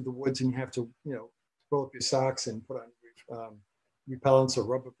go through the woods and you have to, roll up your socks and put on repellents or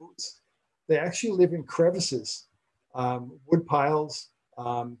rubber boots. They actually live in crevices, wood piles,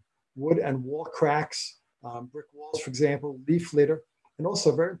 wood and wall cracks, brick walls, for example, leaf litter, and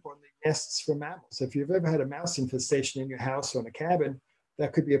also, very importantly, nests for mammals. If you've ever had a mouse infestation in your house or in a cabin,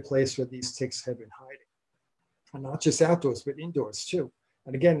 that could be a place where these ticks have been hiding. And not just outdoors, but indoors too.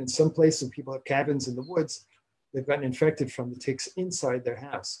 And again, in some places, people have cabins in the woods, they've gotten infected from the ticks inside their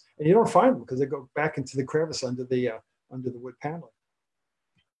house. And you don't find them because they go back into the crevice under the wood paneling.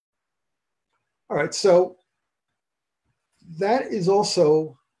 All right, so that is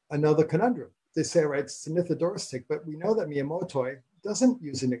also another conundrum. They say, right, it's a Nithodoros tick, but we know that Miyamotoi doesn't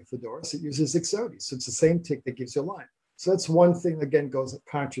use a Nithodoros, it uses Ixodes. So it's the same tick that gives you Lyme. So that's one thing that, again, goes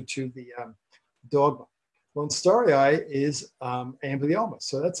contra to the dogma. Lone starry eye is amblyomma.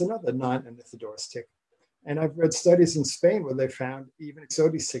 So that's another non-Nithodoros tick. And I've read studies in Spain where they found even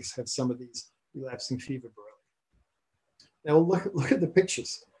Ixodes ticks have some of these relapsing fever Borrelia. Now look at the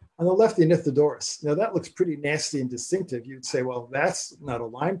pictures. On the left, the Nithodoros. Now that looks pretty nasty and distinctive. You'd say, well, that's not a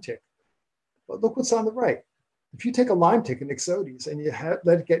Lyme tick. But look what's on the right. If you take a Lyme tick, an Ixodes, and you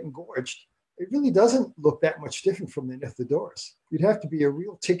let it get engorged, it really doesn't look that much different from the Nithodoros. You'd have to be a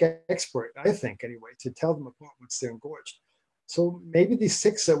real tick expert, I think, anyway, to tell them apart once they're engorged. So maybe these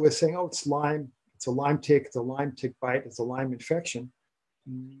ticks that we're saying, oh, it's Lyme, it's a Lyme tick, it's a Lyme tick bite, it's a Lyme infection,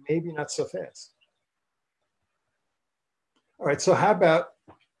 maybe not so fast. All right, so how about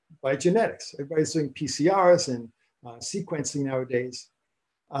by genetics? Everybody's doing PCRs and sequencing nowadays.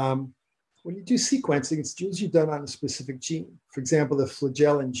 When you do sequencing, it's usually done on a specific gene. For example, the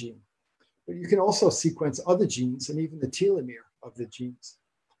flagellin gene. But you can also sequence other genes and even the telomere of the genes.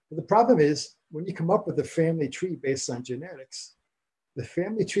 But the problem is when you come up with a family tree based on genetics, the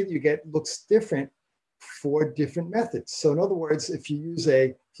family tree that you get looks different for different methods. So in other words, if you use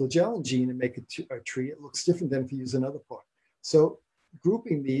a flagellin gene and make a tree, it looks different than if you use another part. So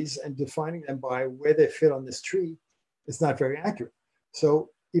grouping these and defining them by where they fit on this tree is not very accurate. So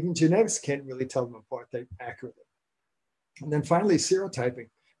even genetics can't really tell them apart accurately. And then finally, serotyping.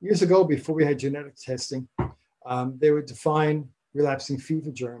 Years ago, before we had genetic testing, they would define relapsing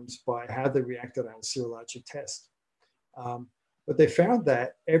fever germs by how they reacted on a serologic test. But they found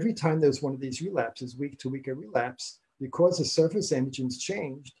that every time there was one of these relapses, week to week a relapse, because the surface antigens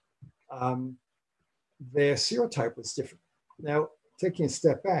changed, their serotype was different. Now, taking a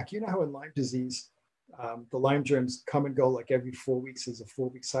step back, you know how in Lyme disease, the Lyme germs come and go like every 4 weeks. There's a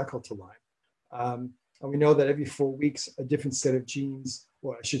 4-week cycle to Lyme. And we know that every 4 weeks, a different set of genes,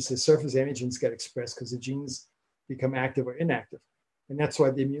 or I should say surface antigens get expressed because the genes become active or inactive. And that's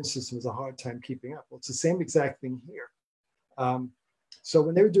why the immune system has a hard time keeping up. Well, it's the same exact thing here. So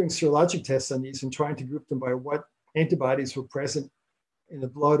when they were doing serologic tests on these and trying to group them by what antibodies were present in the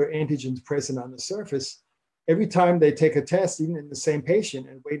blood or antigens present on the surface, every time they take a test, even in the same patient,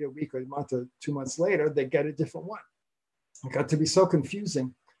 and wait a week or a month or 2 months later, they get a different one. It got to be so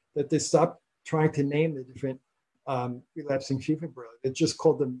confusing that they stopped trying to name the different relapsing fever Borrelia. They just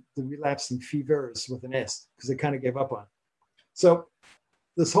called them the relapsing fevers with an S because they kind of gave up on it. So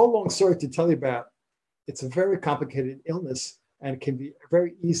this whole long story to tell you about, it's a very complicated illness and it can be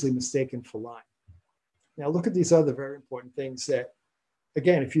very easily mistaken for Lyme. Now look at these other very important things that,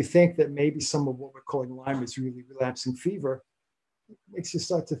 again, if you think that maybe some of what we're calling Lyme is really relapsing fever, it makes you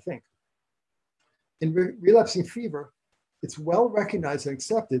start to think. In relapsing fever, it's well recognized and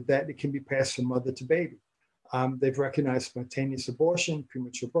accepted that it can be passed from mother to baby. They've recognized spontaneous abortion,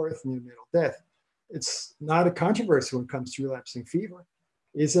 premature birth, neonatal death. It's not a controversy when it comes to relapsing fever.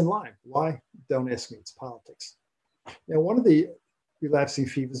 It is in Lyme. Why? Don't ask me. It's politics. Now, one of the relapsing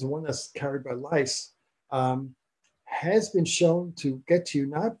fevers, the one that's carried by lice, has been shown to get to you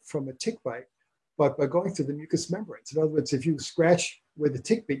not from a tick bite, but by going through the mucous membranes. In other words, if you scratch where the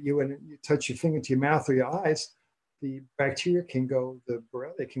tick bit you and you touch your finger to your mouth or your eyes, the bacteria can go, the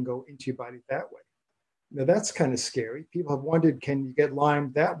Borrelia can go into your body that way. Now that's kind of scary. People have wondered, can you get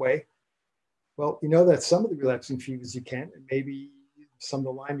Lyme that way? Well, you know that some of the relapsing fevers you can, and maybe some of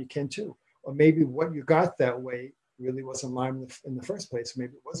the Lyme you can too. Or maybe what you got that way really wasn't Lyme in the first place.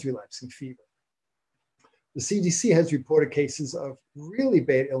 Maybe it was relapsing fever. The CDC has reported cases of really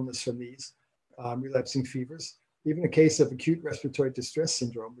bad illness from these relapsing fevers, even a case of acute respiratory distress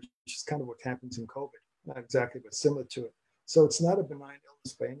syndrome, which is kind of what happens in COVID. Not exactly, but similar to it. So it's not a benign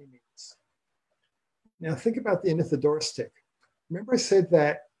illness by any means. Now think about the Enithodoros tick. Remember I said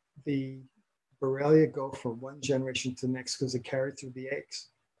that the Borrelia go from one generation to the next because they carry through the eggs.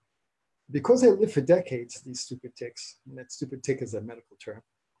 Because they live for decades, these stupid ticks, and that stupid tick is a medical term,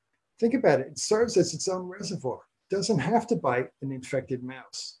 think about it. It serves as its own reservoir. It doesn't have to bite an infected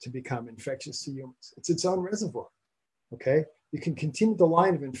mouse to become infectious to humans. It's its own reservoir, okay? You can continue the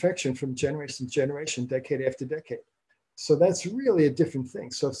line of infection from generation to generation, decade after decade. So that's really a different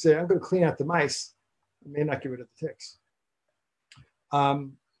thing. So say I'm going to clean out the mice, I may not get rid of the ticks.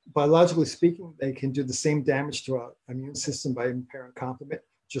 Biologically speaking, they can do the same damage to our immune system by impairing complement,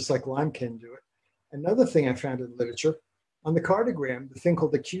 just like Lyme can do it. Another thing I found in the literature, on the cardiogram, the thing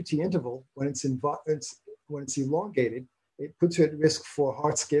called the QT interval, when it's elongated, it puts you at risk for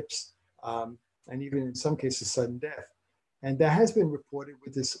heart skips and even in some cases sudden death. And that has been reported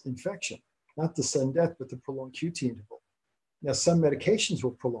with this infection, not the sudden death, but the prolonged QT interval. Now, some medications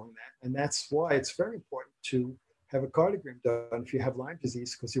will prolong that, and that's why it's very important to have a cardiogram done if you have Lyme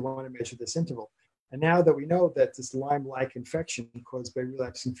disease, because you want to measure this interval. And now that we know that this Lyme-like infection caused by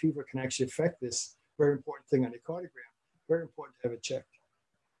relapsing fever can actually affect this very important thing on your cardiogram, very important to have it checked.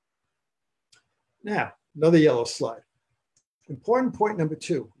 Now, another yellow slide. Important point number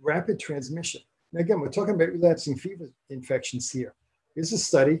 2, rapid transmission. Now, again, we're talking about relapsing fever infections here. Here's a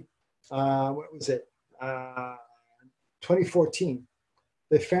study, what was it? 2014.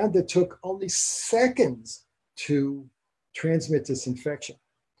 They found that it took only seconds to transmit this infection.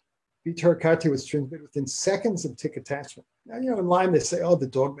 Beta Helicobacter was transmitted within seconds of tick attachment. Now, you know, in Lyme, they say, oh, the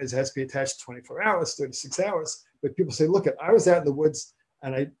dog has to be attached 24 hours, 36 hours. But people say, look, I was out in the woods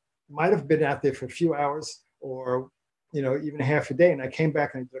and I might have been out there for a few hours or, you know, even half a day. And I came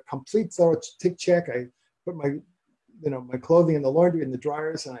back and I did a complete thorough tick check. I put my, you know, my clothing in the laundry and the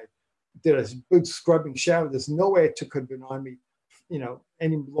dryers, and I did a big scrubbing shower. There's no way a tick could have been on me, you know,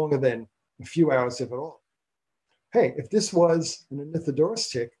 any longer than a few hours, if at all. Hey, if this was an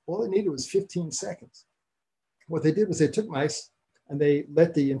Enithodoros tick, all it needed was 15 seconds. What they did was they took mice and they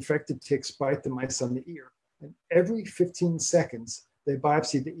let the infected ticks bite the mice on the ear. And every 15 seconds, they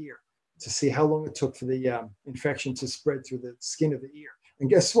biopsied the ear to see how long it took for the infection to spread through the skin of the ear. And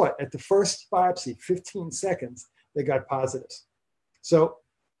guess what? At the first biopsy, 15 seconds, they got positives. So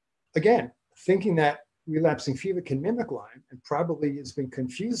again, thinking that relapsing fever can mimic Lyme and probably has been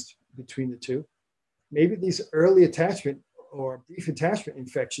confused between the two, maybe these early attachment or brief attachment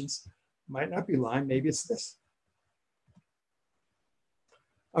infections might not be Lyme, maybe it's this.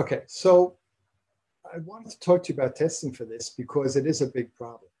 Okay, so I wanted to talk to you about testing for this because it is a big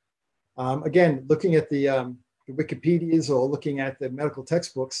problem. Again, looking at the Wikipedias or looking at the medical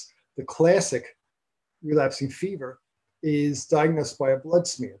textbooks, the classic relapsing fever is diagnosed by a blood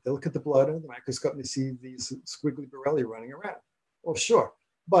smear. They look at the blood under the microscope and they see these squiggly Borrelia running around. Well, sure.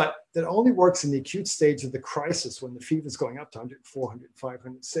 But that only works in the acute stage of the crisis when the fever is going up to 100, 400,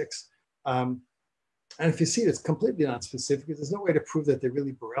 500, 6. And if you see it, it's completely nonspecific. There's no way to prove that they're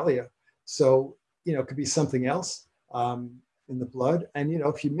really Borrelia. So, you know, it could be something else in the blood. And, you know,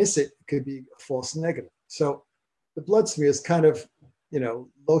 if you miss it, it could be a false negative. So the blood smear is kind of, you know,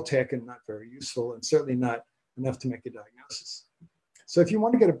 low tech and not very useful and certainly not enough to make a diagnosis. So if you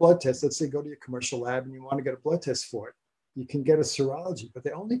want to get a blood test, let's say go to your commercial lab and you want to get a blood test for it, you can get a serology, but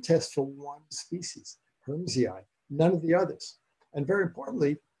they only test for one species, Hermesii, none of the others. And very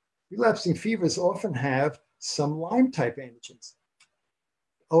importantly, relapsing fevers often have some Lyme type antigens.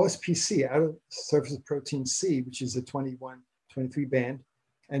 OSPC, outer surface protein C, which is a 21, 23 band,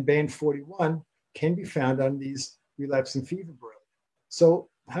 and band 41 can be found on these relapsing fever Borrelia. So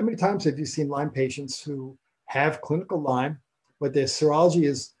how many times have you seen Lyme patients who have clinical Lyme, but their serology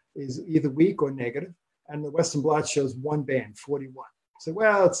is either weak or negative, and the Western blot shows one band, 41. So,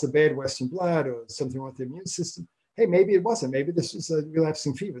 well, it's a bad Western blot or something wrong with the immune system. Hey, maybe it wasn't. Maybe this was a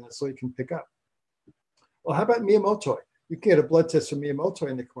relapsing fever. That's all you can pick up. Well, how about Miyamotoi? You can get a blood test for Miyamotoi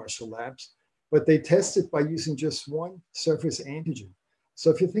in the commercial labs, but they test it by using just one surface antigen. So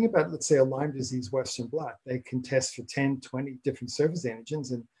if you think about, let's say, a Lyme disease Western blot, they can test for 10, 20 different surface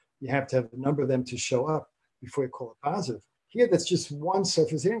antigens, and you have to have a number of them to show up before you call it positive. Here, that's just one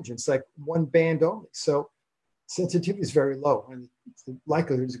surface antigen. It's like one band only. So sensitivity is very low, and the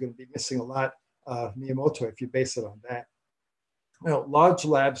likelihood is going to be missing a lot of Miyamotoi if you base it on that. Now, large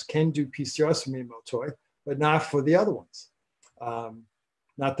labs can do PCRs for Miyamotoi, but not for the other ones,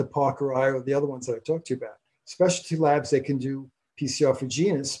 not the Parker I or the other ones that I talked to you about. Specialty labs, they can do PCR for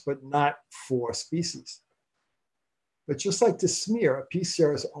genus, but not for species. But just like the smear, a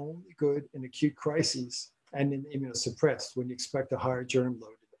PCR is only good in acute crises and in immunosuppressed when you expect a higher germ load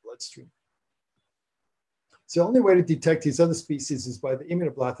in the bloodstream. So the only way to detect these other species is by the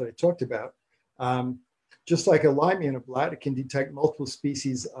immunoblot that I talked about. Just like a Lyme immunoblot, it can detect multiple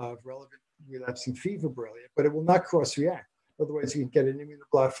species of relevant relapsing fever Borrelia, but it will not cross-react. Otherwise, you can get an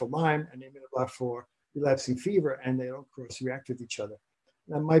immunoblot for Lyme, an immunoblot for relapsing fever, and they don't cross-react with each other.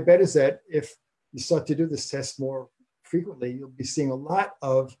 Now, my bet is that if you start to do this test more frequently, you'll be seeing a lot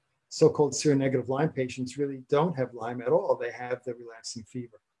of so-called seronegative Lyme patients really don't have Lyme at all. They have the relapsing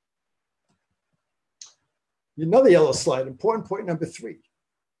fever. Another yellow slide, important point number 3.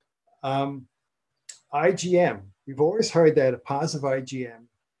 IgM. We've always heard that a positive IgM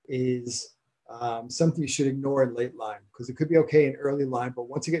is something you should ignore in late Lyme, because it could be okay in early Lyme, but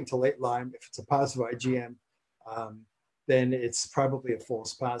once you get into late Lyme, if it's a positive IgM, then it's probably a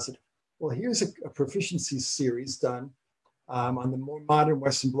false positive. Well, here's a proficiency series done on the more modern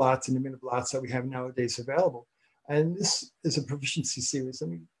Western blots and immunoblots that we have nowadays available. And this is a proficiency series. Let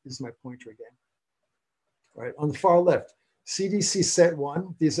me use my pointer again. All right, on the far left, CDC set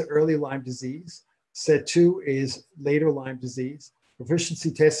 1, these are early Lyme disease. Set 2 is later Lyme disease.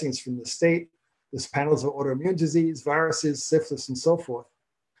 Proficiency testing is from the state. There's panels of autoimmune disease, viruses, syphilis, and so forth.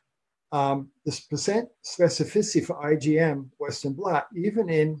 This percent specificity for IgM Western blot, even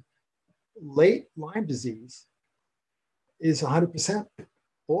in late Lyme disease, is 100%.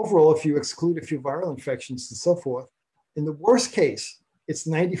 Overall, if you exclude a few viral infections and so forth, in the worst case, it's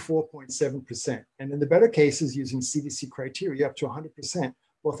 94.7%. And in the better cases, using CDC criteria, up to 100%,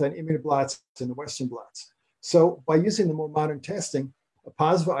 both on immunoblots and the Western blots. So by using the more modern testing, a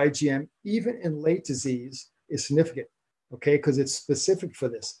positive IgM, even in late disease, is significant, okay? Because it's specific for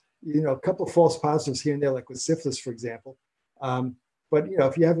this. You know, a couple of false positives here and there, like with syphilis, for example. But, you know,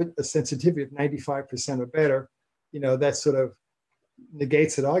 if you have a sensitivity of 95% or better, you know, that sort of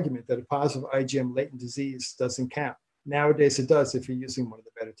negates that argument that a positive IgM latent disease doesn't count. Nowadays, it does if you're using one of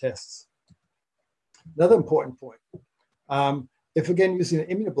the better tests. Another important point. If, again, using an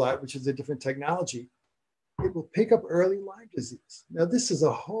immunoblot, which is a different technology, it will pick up early Lyme disease. Now, this is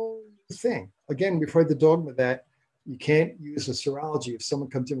a whole thing. Again, we've heard the dogma that you can't use a serology if someone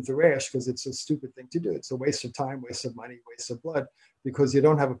comes in with a rash because it's a stupid thing to do. It's a waste of time, waste of money, waste of blood because you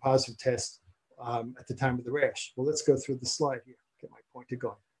don't have a positive test at the time of the rash. Well, let's go through the slide here. Get my pointer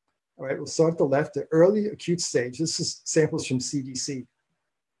going. All right, we'll start at the left, the early acute stage. This is samples from CDC.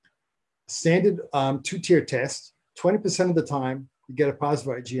 Standard two-tier test. 20% of the time, you get a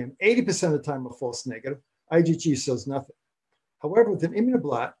positive IgM. 80% of the time, a false negative. IgG shows nothing. However, with an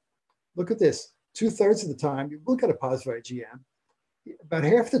immunoblot, look at this. 2/3 of the time, you will get a positive IgM. About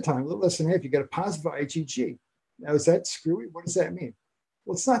half the time, a little less than half, you get a positive IgG. Now, is that screwy? What does that mean?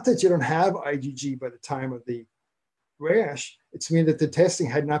 Well, it's not that you don't have IgG by the time of the rash. It's mean that the testing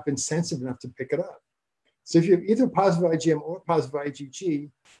had not been sensitive enough to pick it up. So if you have either positive IgM or positive IgG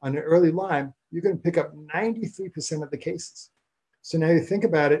on an early Lyme, you're going to pick up 93% of the cases. So now you think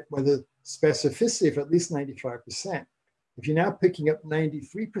about it, whether specificity of at least 95%. If you're now picking up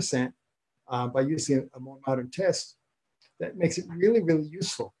 93% by using a more modern test, that makes it really, really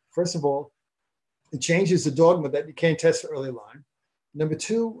useful. First of all, it changes the dogma that you can't test for early Lyme. Number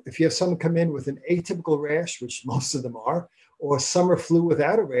 2, if you have someone come in with an atypical rash, which most of them are, or summer flu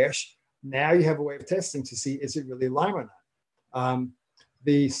without a rash, now you have a way of testing to see, is it really Lyme or not?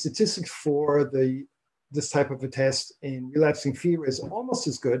 The statistics for this type of a test in relapsing fever is almost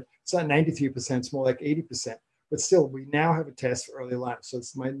as good. It's not 93%, it's more like 80%. But still, we now have a test for early Lyme. So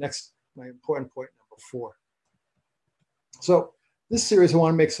it's my important point, number 4. So this series, I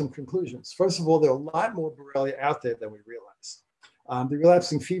want to make some conclusions. First of all, there are a lot more Borrelia out there than we realize. The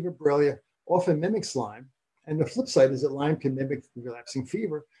relapsing fever Borrelia often mimics Lyme. And the flip side is that Lyme can mimic the relapsing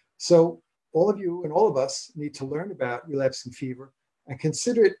fever. So all of you and all of us need to learn about relapsing fever and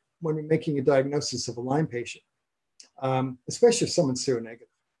consider it when we're making a diagnosis of a Lyme patient, especially if someone's seronegative.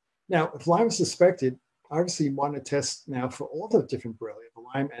 Now, if Lyme is suspected, obviously you want to test now for all the different Borrelia, the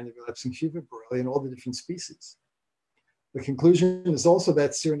Lyme and the relapsing fever Borrelia and all the different species. The conclusion is also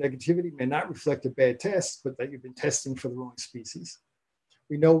that seronegativity may not reflect a bad test, but that you've been testing for the wrong species.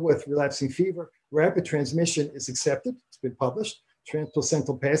 We know with relapsing fever, rapid transmission is accepted. It's been published.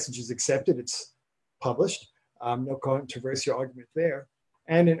 Transplacental passage is accepted. It's published. No controversial argument there.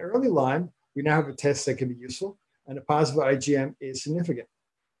 And in early Lyme, we now have a test that can be useful, and a positive IgM is significant.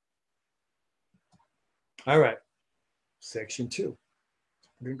 All right, section 2.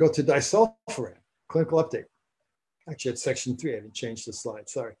 We're going to go to Disulfiram, clinical update. Actually, it's section 3. I didn't change the slide.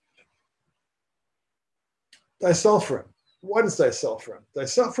 Sorry. Disulfiram. What is disulfiram?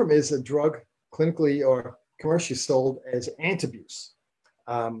 Disulfiram is a drug clinically or commercially sold as antabuse.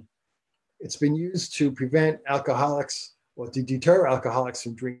 It's been used to prevent alcoholics or to deter alcoholics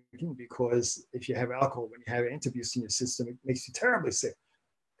from drinking, because if you have alcohol, when you have antabuse in your system, it makes you terribly sick.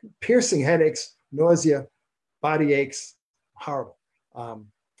 Piercing headaches, nausea, body aches, horrible.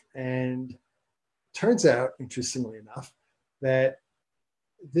 And turns out, interestingly enough, that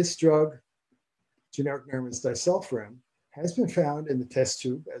this drug, generic name is disulfiram, has been found in the test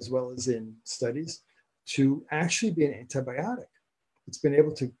tube as well as in studies to actually be an antibiotic. It's been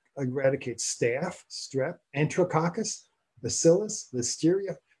able to eradicate staph, strep, enterococcus, bacillus,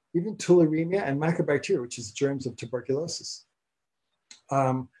 listeria, even tularemia and mycobacteria, which is germs of tuberculosis.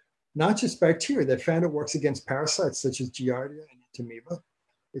 Not just bacteria, they found it works against parasites such as Giardia and Entamoeba.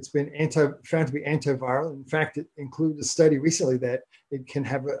 It's been found to be antiviral. In fact, it included a study recently that it can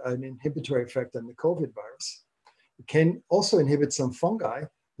have an inhibitory effect on the COVID virus. It can also inhibit some fungi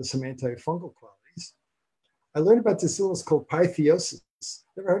with some antifungal qualities. I learned about this illness called pythiosis.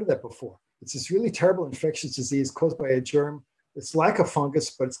 Never heard of that before. It's this really terrible infectious disease caused by a germ. It's like a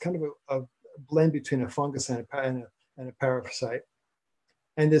fungus, but it's kind of a blend between a fungus and a parasite.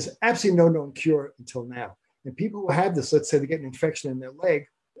 And there's absolutely no known cure until now. And people who have this, let's say they get an infection in their leg,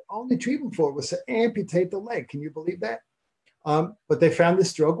 the only treatment for it was to amputate the leg. Can you believe that? But they found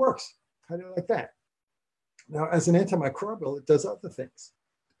this drug works. How do you like that? Now, as an antimicrobial, it does other things.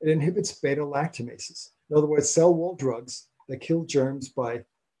 It inhibits beta-lactamases. In other words, cell wall drugs that kill germs by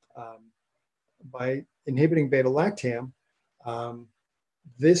inhibiting beta-lactam.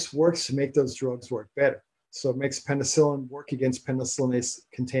 This works to make those drugs work better. So it makes penicillin work against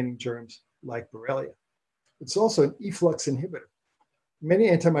penicillinase-containing germs like Borrelia. It's also an efflux inhibitor. Many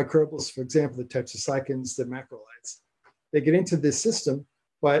antimicrobials, for example, the tetracyclines, the macrolides, they get into this system,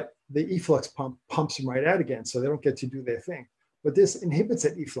 but the efflux pump pumps them right out again, so they don't get to do their thing. But this inhibits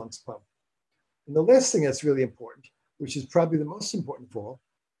that efflux pump. And the last thing that's really important, which is probably the most important of all,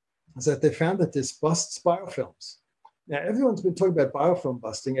 is that they found that this busts biofilms. Now, everyone's been talking about biofilm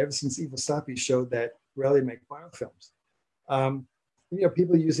busting ever since Iwasaki showed that Borrelia make biofilms.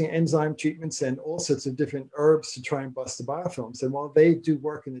 People using enzyme treatments and all sorts of different herbs to try and bust the biofilms. And while they do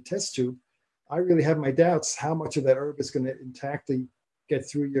work in the test tube, I really have my doubts how much of that herb is going to intactly get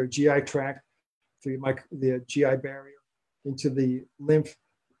through your GI tract, through the GI barrier, into the lymph,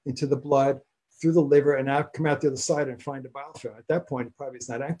 into the blood, through the liver, and out, come out the other side and find a biofilm. At that point, it probably is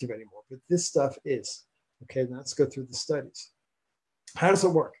not active anymore, but this stuff is. Okay, now let's go through the studies. How does it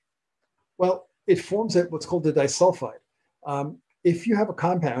work? Well, it forms what's called the disulfide. If you have a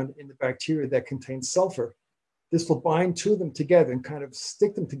compound in the bacteria that contains sulfur, this will bind two of them together and kind of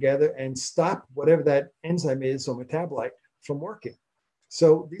stick them together and stop whatever that enzyme is or metabolite from working.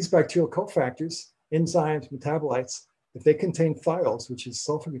 So these bacterial cofactors, enzymes, metabolites, if they contain thiols, which is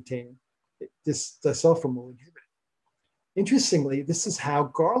sulfur-containing, this disulfiram will inhibit it. Interestingly, this is how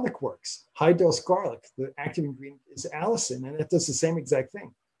garlic works. High-dose garlic, the active ingredient is allicin, and it does the same exact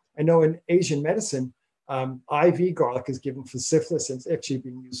thing. I know in Asian medicine, IV garlic is given for syphilis, and it's actually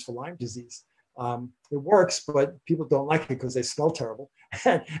being used for Lyme disease. It works, but people don't like it because they smell terrible.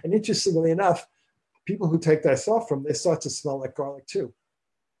 And interestingly enough, people who take disulfiram, they start to smell like garlic too.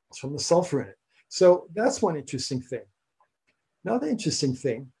 It's from the sulfur in it. So that's one interesting thing. Another interesting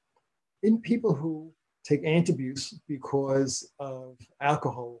thing, in people who take antabuse because of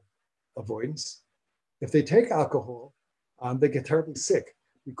alcohol avoidance, if they take alcohol, they get terribly sick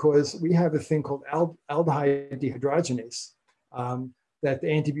because we have a thing called aldehyde dehydrogenase that the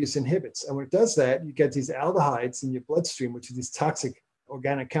antabuse inhibits. And when it does that, you get these aldehydes in your bloodstream, which are these toxic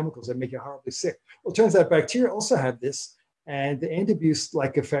organic chemicals that make you horribly sick. Well, it turns out bacteria also have this, and the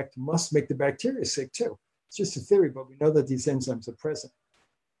antabuse-like effect must make the bacteria sick too. It's just a theory, but we know that these enzymes are present.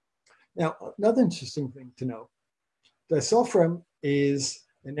 Now, another interesting thing to know, disulfiram is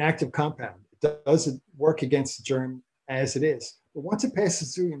an active compound. It doesn't work against the germ as it is. But once it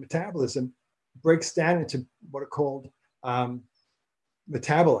passes through your metabolism, it breaks down into what are called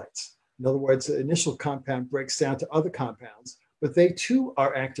metabolites. In other words, the initial compound breaks down to other compounds, but they too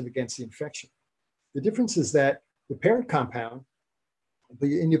are active against the infection. The difference is that the parent compound will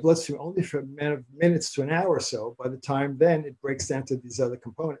be in your bloodstream only for a matter of minutes to an hour or so. By the time then, it breaks down to these other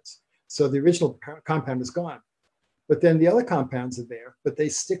components. So the original compound is gone. But then the other compounds are there, but they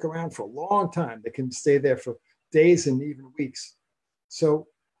stick around for a long time. They can stay there for days and even weeks. So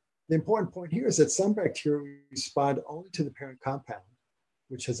the important point here is that some bacteria respond only to the parent compound,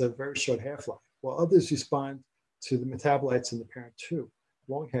 which has a very short half-life, while others respond to the metabolites in the parent too,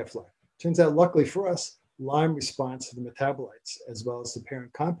 long half-life. Turns out, luckily for us, Lyme responds to the metabolites as well as the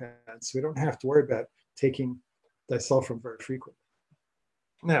parent compounds, so we don't have to worry about taking disulfiram very frequently.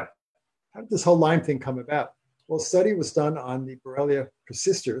 Now, how did this whole Lyme thing come about? Well, a study was done on the Borrelia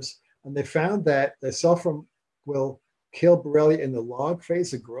persisters, and they found that disulfiram will kill Borrelia in the log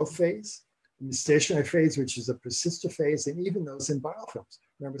phase, the growth phase, in the stationary phase, which is a persister phase, and even those in biofilms.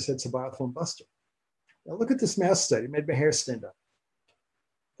 Remember, I said it's a biofilm buster. Now look at this mouse study. It made my hair stand up.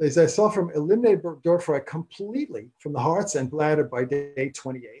 The disulfiram eliminated Burrascano completely from the hearts and bladder by day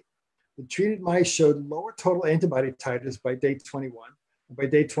 28. The treated mice showed lower total antibody titers by day 21. And by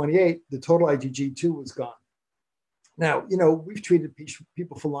day 28, the total IgG2 was gone. Now, we've treated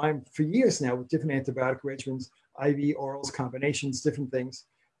people for Lyme for years now with different antibiotic regimens, IV, orals, combinations, different things.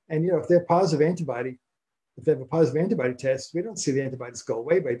 And, if they're positive antibody, if they have a positive antibody test, we don't see the antibodies go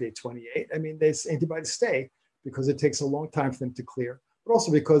away by day 28. I mean, these antibodies stay because it takes a long time for them to clear, but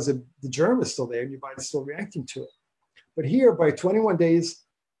also because the germ is still there and your body's still reacting to it. But here, by 21 days,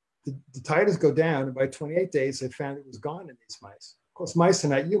 the titers go down, and by 28 days, they found it was gone in these mice. Of course, mice are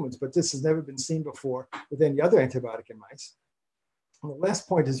not humans, but this has never been seen before with any other antibiotic in mice. And the last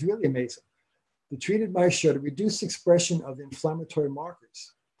point is really amazing. The treated mice showed a reduced expression of inflammatory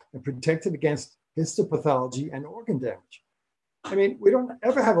markers and protected against histopathology and organ damage. I mean, we don't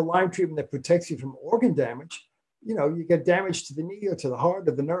ever have a Lyme treatment that protects you from organ damage. You get damage to the knee or to the heart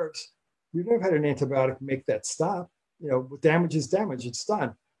or the nerves. You've never had an antibiotic make that stop. Damage is damage, it's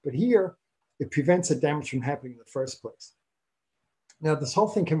done. But here, it prevents the damage from happening in the first place. Now, this whole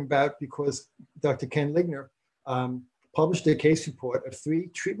thing came about because Dr. Ken Ligner published a case report of 3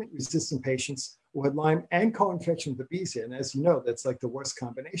 treatment-resistant patients who had Lyme and co-infection with Babesia. And as you know, that's like the worst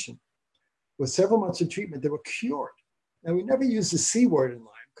combination. With several months of treatment, they were cured. Now, we never use the C word in Lyme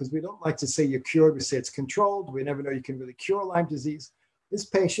because we don't like to say you're cured. We say it's controlled. We never know you can really cure Lyme disease. These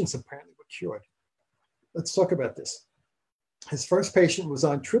patients apparently were cured. Let's talk about this. His first patient was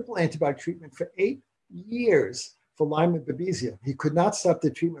on triple antibiotic treatment for 8 years for Lyme and Babesia. He could not stop the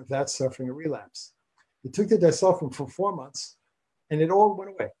treatment without suffering a relapse. He took the disulfiram for 4 months, and it all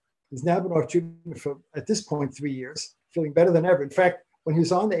went away. He's now been off treatment for, at this point, 3 years, feeling better than ever. In fact, when he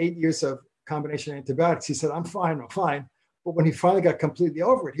was on the 8 years of combination antibiotics, he said, I'm fine. But when he finally got completely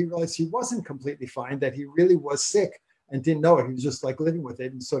over it, he realized he wasn't completely fine, that he really was sick and didn't know it. He was just like living with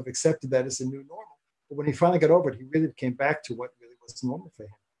it and sort of accepted that as a new normal. But when he finally got over it, he really came back to what really was normal for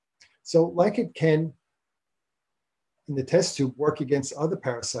him. So like it can, in the test tube, work against other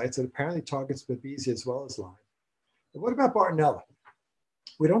parasites that apparently targets Babesia as well as Lyme. But what about Bartonella?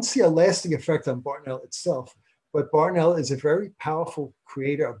 We don't see a lasting effect on Bartonella itself, but Bartonella is a very powerful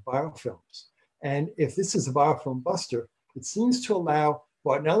creator of biofilms. And if this is a biofilm buster, it seems to allow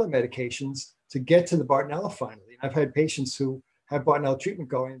Bartonella medications to get to the Bartonella finally. And I've had patients who have Bartonella treatment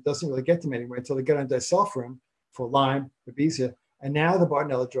going, it doesn't really get them anywhere until they get on disulfiram for Lyme, Babesia, and now the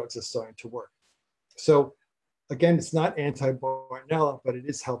Bartonella drugs are starting to work. So again, it's not anti-Bartonella, but it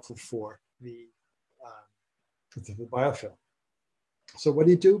is helpful for the biofilm. So what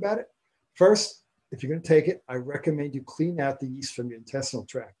do you do about it? First, if you're going to take it, I recommend you clean out the yeast from your intestinal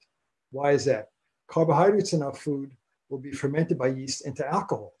tract. Why is that? Carbohydrates in our food will be fermented by yeast into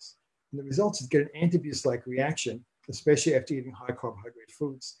alcohols. And the result is get an antibuse-like reaction, especially after eating high carbohydrate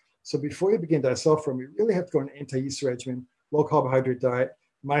foods. So before you begin disulfiram, you really have to go on an anti-yeast regimen, low carbohydrate diet.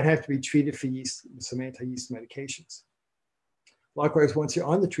 You might have to be treated for yeast with some anti-yeast medications. Likewise, once you're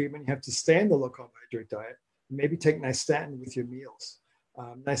on the treatment, you have to stay on the low carbohydrate diet and maybe take nystatin with your meals.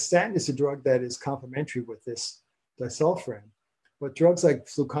 Nystatin is a drug that is complementary with this disulfiram, but drugs like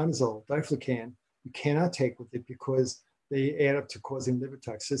fluconazole, diflucan, you cannot take with it because they add up to causing liver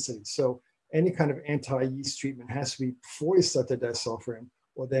toxicity. So any kind of anti-yeast treatment has to be before you start the disulfiram,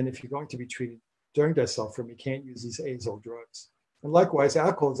 or then if you're going to be treated during disulfiram, you can't use these azole drugs. And likewise,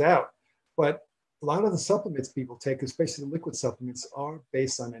 alcohol is out, but a lot of the supplements people take, especially the liquid supplements, are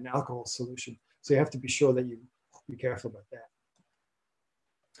based on an alcohol solution. So you have to be sure that you be careful about that.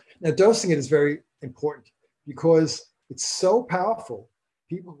 Now, dosing it is very important because it's so powerful.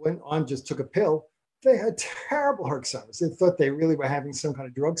 People went on, just took a pill. They had terrible Herxheimer's. They thought they really were having some kind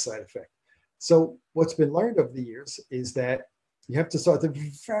of drug side effect. So what's been learned over the years is that you have to start with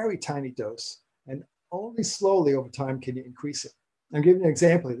a very tiny dose, and only slowly over time can you increase it. I'm giving you an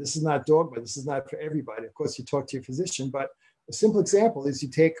example. This is not dogma. This is not for everybody. Of course, you talk to your physician, but a simple example is you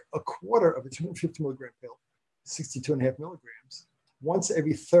take a quarter of a 250 milligram pill, 62.5 milligrams, once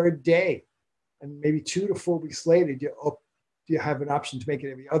every third day. And maybe 2 to 4 weeks later, you have an option to make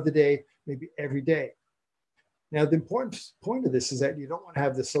it every other day, maybe every day. Now, the important point of this is that you don't want to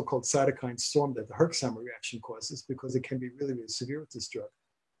have the so-called cytokine storm that the Herxheimer reaction causes, because it can be really, really severe with this drug.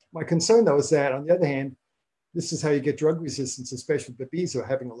 My concern, though, is that, on the other hand, this is how you get drug resistance, especially with Babesia,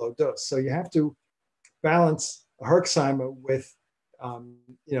 having a low dose. So you have to balance a Herxheimer with,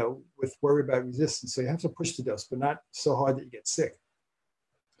 with worry about resistance. So you have to push the dose, but not so hard that you get sick.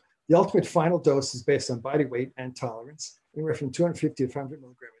 The ultimate final dose is based on body weight and tolerance, anywhere from 250 to 500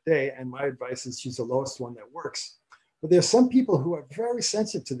 milligram a day. And my advice is choose the lowest one that works. But there are some people who are very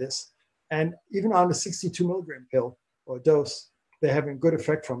sensitive to this. And even on the 62 milligram pill or dose, they're having good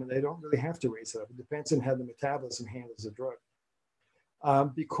effect from it. They don't really have to raise it up. It depends on how the metabolism handles the drug.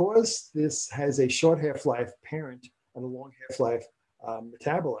 Because this has a short half-life parent and a long half-life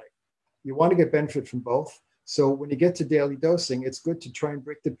metabolite, you want to get benefit from both. So when you get to daily dosing, it's good to try and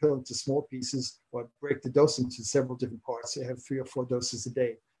break the pill into small pieces or break the dose into several different parts. So you have 3 or 4 doses a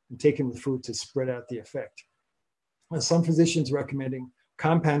day and take them with food to spread out the effect. And some physicians recommending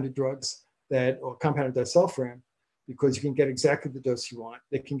compounded drugs or compounded disulfiram, because you can get exactly the dose you want.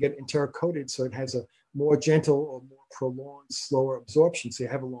 They can get enteric-coated, so it has a more gentle or more prolonged, slower absorption, so you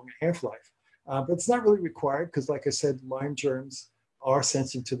have a longer half-life. But it's not really required because, like I said, Lyme germs are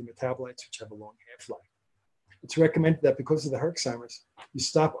sensitive to the metabolites, which have a long half-life. It's recommended that because of the Herxheimer's, you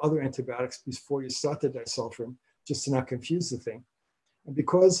stop other antibiotics before you start the disulfiram, just to not confuse the thing. And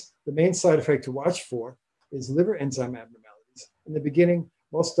because the main side effect to watch for is liver enzyme abnormalities, in the beginning,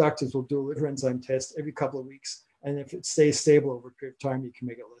 most doctors will do a liver enzyme test every couple of weeks. And if it stays stable over a period of time, you can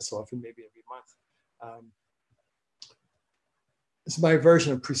make it less often, maybe every month. This is my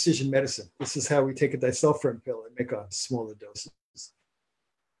version of precision medicine. This is how we take a disulfiram pill and make a smaller doses.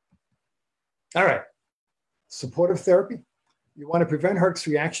 All right. Supportive therapy. You want to prevent Herx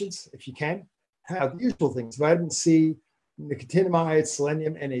reactions if you can. Have the usual things: vitamin C, nicotinamide,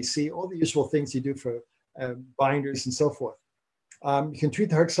 selenium, NAC, all the usual things you do for binders and so forth. You can treat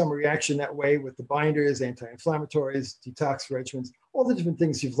the Herxheimer reaction that way with the binders, anti-inflammatories, detox regimens, all the different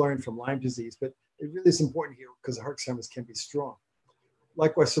things you've learned from Lyme disease. But it really is important here because the Herxheimers can be strong.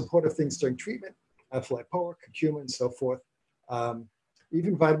 Likewise, supportive things during treatment, alpha-lipoic, curcumin, and so forth.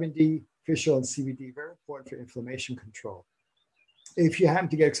 Even vitamin D, fish oil, and CBD, very important for inflammation control. If you happen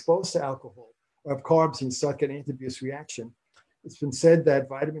to get exposed to alcohol or have carbs and you start getting anti-abuse reaction, it's been said that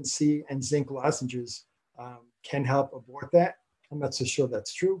vitamin C and zinc lozenges can help abort that. I'm not so sure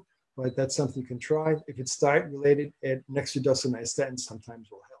that's true, but that's something you can try. If it's diet-related, an extra dose of nystatin sometimes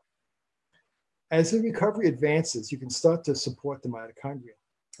will help. As the recovery advances, you can start to support the mitochondria.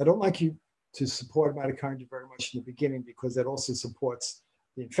 I don't like you to support mitochondria very much in the beginning because that also supports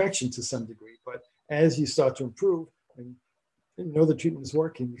the infection to some degree. But as you start to improve and you know the treatment is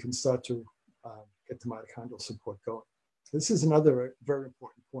working, you can start to get the mitochondrial support going. This is another very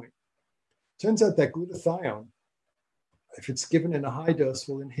important point. Turns out that glutathione, if it's given in a high dose,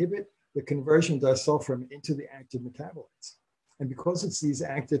 will inhibit the conversion of disulfiram into the active metabolites. And because it's these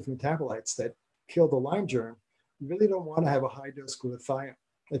active metabolites that kill the Lyme germ, you really don't want to have a high dose glutathione.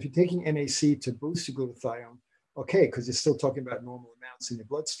 If you're taking NAC to boost your glutathione, okay, because you're still talking about normal amounts in your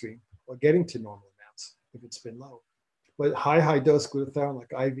bloodstream or getting to normal amounts if it's been low. But high dose glutathione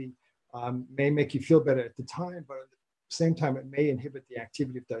like IV may make you feel better at the time, but at the same time, it may inhibit the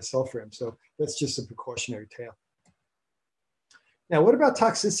activity of disulfiram. So that's just a precautionary tale. Now, what about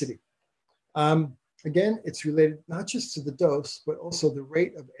toxicity? Again, it's related not just to the dose, but also the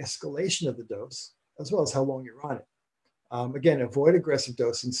rate of escalation of the dose, as well as how long you're on it. Again, avoid aggressive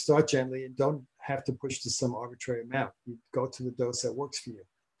dosing, start gently, and don't have to push to some arbitrary amount. You go to the dose that works for you.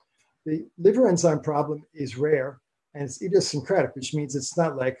 The liver enzyme problem is rare, and it's idiosyncratic, which means it's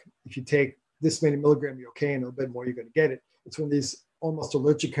not like if you take this many milligrams, you're okay, and a little bit more, you're going to get it. It's one of these almost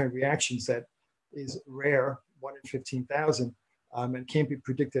allergic kind of reactions that is rare, 1 in 15,000, and can't be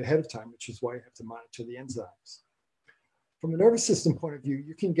predicted ahead of time, which is why you have to monitor the enzymes. From a nervous system point of view,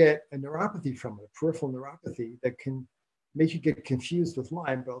 you can get a neuropathy from it, a peripheral neuropathy that can make you get confused with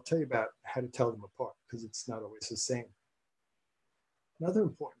Lyme, but I'll tell you about how to tell them apart because it's not always the same. Another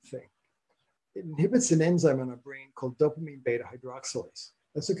important thing, it inhibits an enzyme in our brain called dopamine beta hydroxylase.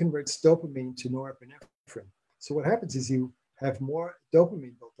 That's what converts dopamine to norepinephrine. So what happens is you have more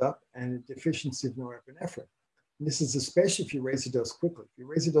dopamine built up and a deficiency of norepinephrine. And this is especially if you raise the dose quickly. If you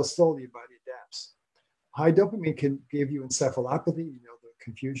raise the dose slowly, your body adapts. High dopamine can give you encephalopathy, you know, the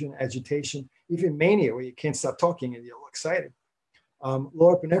confusion, agitation, even mania where you can't stop talking and you're all excited.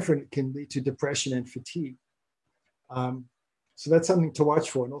 Low epinephrine can lead to depression and fatigue. So that's something to watch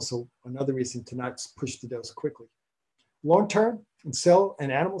for, and also another reason to not push the dose quickly. Long-term, in cell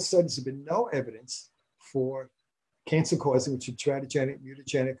and animal studies, there have been no evidence for cancer-causing, which are teratogenic,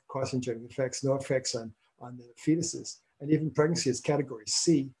 mutagenic, carcinogenic effects, no effects on the fetuses. And even pregnancy is category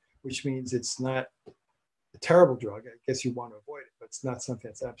C, which means it's not a terrible drug. I guess you want to avoid it, but it's not something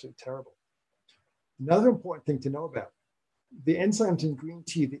that's absolutely terrible. Another important thing to know about, the enzymes in green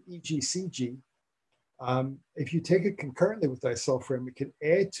tea, the EGCG, If you take it concurrently with disulfiram, it can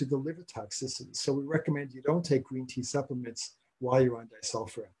add to the liver toxicity. So we recommend you don't take green tea supplements while you're on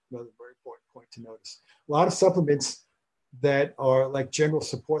disulfiram. Another very important point to notice. A lot of supplements that are like general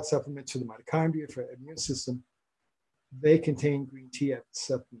support supplements for the mitochondria, for the immune system, they contain green tea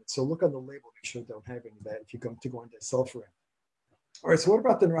supplements. So look on the label, make sure they don't have any of that if you're going to go on disulfiram. All right, so what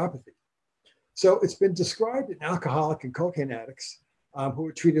about the neuropathy? So it's been described in alcoholic and cocaine addicts who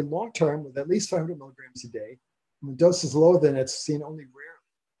are treated long-term with at least 500 milligrams a day. And the dose is lower than it's seen only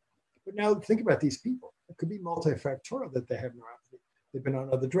rarely. But now think about these people. It could be multifactorial that they have neuropathy. They've been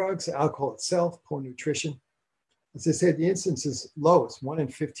on other drugs, alcohol itself, poor nutrition. As I said, the incidence is low. It's 1 in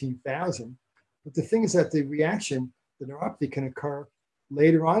 15,000. But the thing is that the reaction, the neuropathy, can occur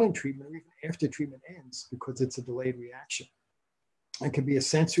later on in treatment or even after treatment ends because it's a delayed reaction. It can be a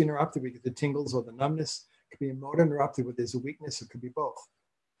sensory neuropathy where you get the tingles or the numbness. It could be a motor neuropathy where there's a weakness. It could be both.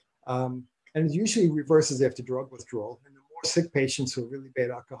 And it usually reverses after drug withdrawal. And the more sick patients who are really bad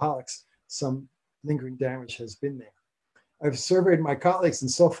alcoholics, some lingering damage has been there. I've surveyed my colleagues, and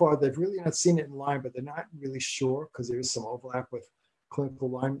so far they've really not seen it in Lyme, but they're not really sure because there is some overlap with clinical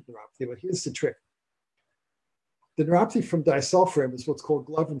Lyme neuropathy. But here's the trick. The neuropathy from disulfiram is what's called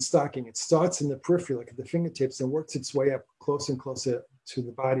glove and stocking. It starts in the periphery, like at the fingertips, and works its way up closer and closer to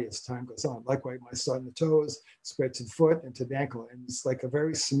the body as time goes on. Likewise, it might start in the toes, spread to the foot, and to the ankle. And it's like a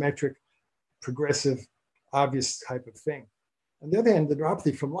very symmetric, progressive, obvious type of thing. On the other hand, the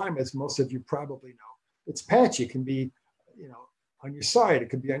neuropathy from Lyme, as most of you probably know, it's patchy. It can be, on your side. It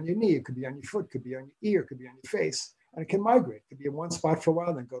could be on your knee. It could be on your foot. It could be on your ear. It could be on your face. And it can migrate. It could be in one spot for a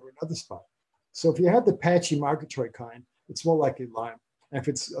while, then go to another spot. So if you have the patchy migratory kind, it's more likely Lyme. And if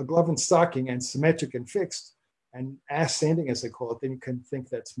it's a glove and stocking and symmetric and fixed and ascending, as they call it, then you can think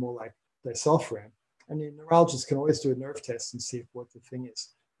that's more like disulfiram. And the neurologist can always do a nerve test and see what the thing is,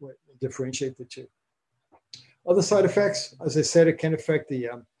 what differentiate the two. Other side effects, as I said, it can affect the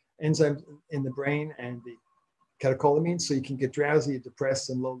enzymes in the brain and the catecholamines, so you can get drowsy, depressed,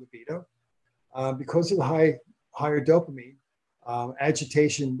 and low libido. Because of the higher dopamine,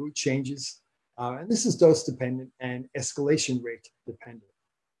 agitation, mood changes, and this is dose dependent and escalation rate dependent.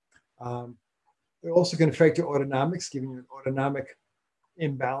 It also can affect your autonomics, giving you an autonomic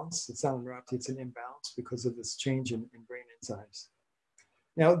imbalance. It's not a neuropathy, it's an imbalance because of this change in brain enzymes.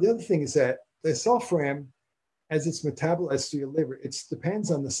 Now, the other thing is that disulfiram, as it's metabolized through your liver, it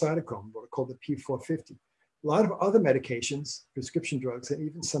depends on the cytochrome, what are called the P450. A lot of other medications, prescription drugs, and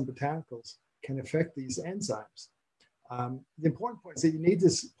even some botanicals can affect these enzymes. The important point is that you need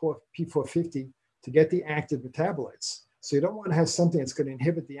this P450 to get the active metabolites. So you don't want to have something that's going to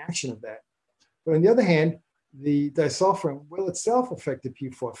inhibit the action of that. But on the other hand, the disulfiram will itself affect the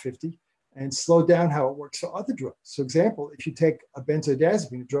P450 and slow down how it works for other drugs. So example, if you take a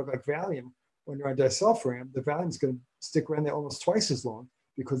benzodiazepine, a drug like Valium, when you're on disulfiram, the Valium is going to stick around there almost twice as long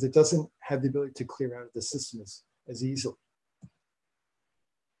because it doesn't have the ability to clear out of the system as easily.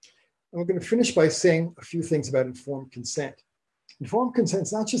 And we're going to finish by saying a few things about informed consent. Informed consent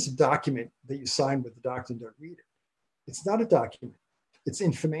is not just a document that you sign with the doctor and don't read it. It's not a document. It's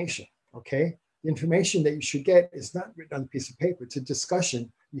information, okay? The information that you should get is not written on a piece of paper. It's a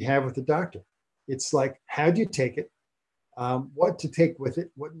discussion you have with the doctor. It's like, how do you take it? What to take with it,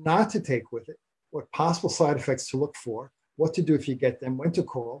 what not to take with it, what possible side effects to look for, what to do if you get them, when to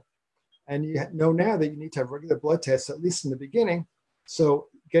call. And you know now that you need to have regular blood tests, at least in the beginning, so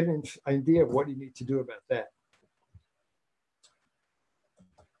get an idea of what you need to do about that.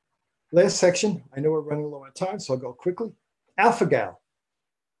 Last section, I know we're running low on time, so I'll go quickly. Alpha-gal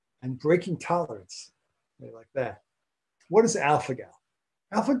and breaking tolerance, like that. What is alpha-gal?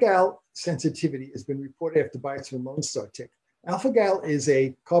 Alpha-gal sensitivity has been reported after bites from Lone Star tick. Alpha-gal is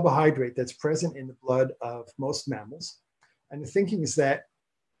a carbohydrate that's present in the blood of most mammals. And the thinking is that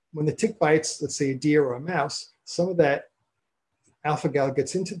when the tick bites, let's say a deer or a mouse, some of that alpha-gal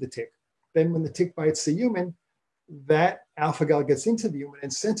gets into the tick. Then when the tick bites the human, that alpha-gal gets into the human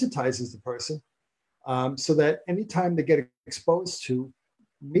and sensitizes the person so that anytime they get exposed to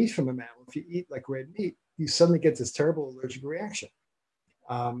meat from a mammal, if you eat like red meat, you suddenly get this terrible allergic reaction.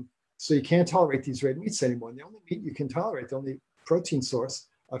 So you can't tolerate these red meats anymore. And the only meat you can tolerate, the only protein source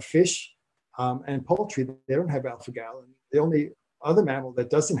of fish and poultry, they don't have alpha-gal. And the only other mammal that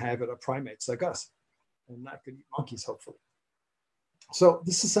doesn't have it are primates like us. And not going to eat monkeys, hopefully. So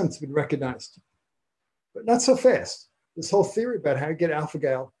this is something that's been recognized, but not so fast. This whole theory about how to get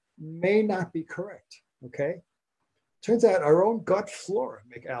alpha-gal may not be correct, okay? Turns out our own gut flora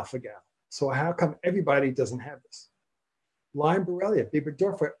make alpha-gal. So how come everybody doesn't have this? Lyme Borrelia,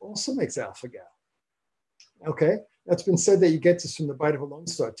 Bieberdorfer, also makes alpha-gal. Okay, that's been said that you get this from the bite of a Lone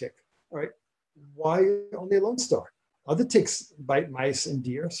Star tick. All right, why only a Lone Star? Other ticks bite mice and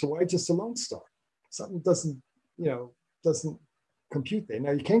deer, so why just a Lone Star? Something doesn't compute there.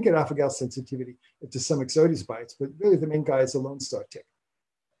 Now, you can get alpha-gal sensitivity if there's some Ixodes bites, but really the main guy is a Lone Star tick.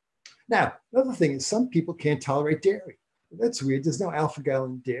 Now, another thing is some people can't tolerate dairy. That's weird. There's no alpha-gal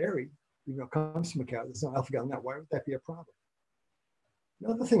in dairy, even though it comes from a cow. There's no alpha-gal in that. Why would that be a problem?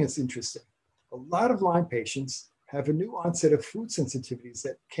 Another thing that's interesting, a lot of Lyme patients have a new onset of food sensitivities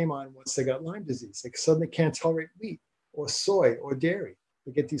that came on once they got Lyme disease. Like suddenly can't tolerate wheat or soy or dairy.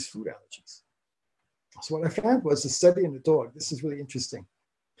 They get these food allergies. So what I found was a study in a dog. This is really interesting.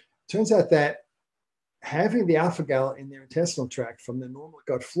 Turns out that having the alpha-gal in their intestinal tract from the normal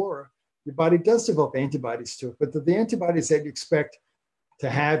gut flora, your body does develop antibodies to it, but the antibodies that you expect to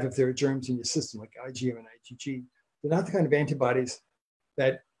have if there are germs in your system, like IgM and IgG, they're not the kind of antibodies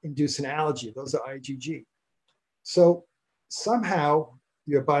that induce an allergy. Those are IgG. So somehow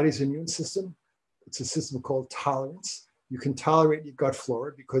your body's immune system, it's a system called tolerance. You can tolerate your gut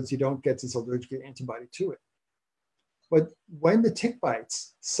flora because you don't get this allergic antibody to it. But when the tick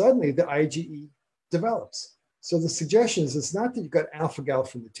bites, suddenly the IgE develops. So the suggestion is it's not that you got alpha-gal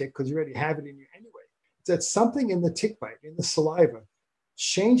from the tick because you already have it in you anyway. It's that something in the tick bite, in the saliva,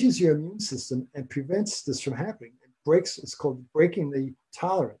 changes your immune system and prevents this from happening. It breaks, it's called breaking the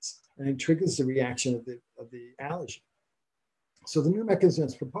tolerance, and it triggers the reaction of the allergy. So the new mechanism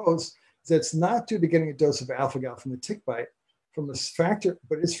that's proposed is that it's not due to getting a dose of alpha-gal from the tick bite from a factor,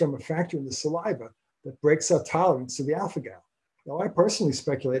 but it's from a factor in the saliva that breaks our tolerance to the alpha-gal. Now, I personally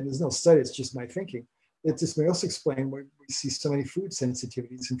speculate, and there's no study, it's just my thinking, that this may also explain why we see so many food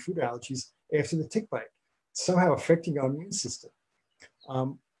sensitivities and food allergies after the tick bite, somehow affecting our immune system.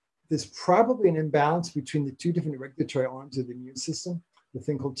 There's probably an imbalance between the two different regulatory arms of the immune system, the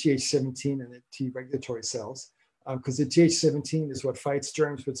thing called Th17 and the T regulatory cells, because the Th17 is what fights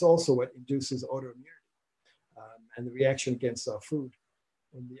germs, but it's also what induces autoimmunity and the reaction against our food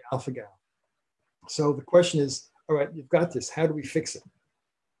and the alpha-gal. So the question is, all right, you've got this, how do we fix it?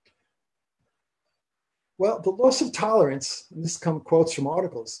 Well, the loss of tolerance, and this comes quotes from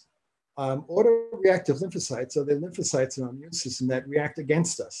articles, autoreactive lymphocytes are the lymphocytes in our immune system that react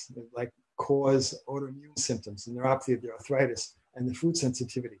against us, they like cause autoimmune symptoms, the neuropathy, the arthritis, and the food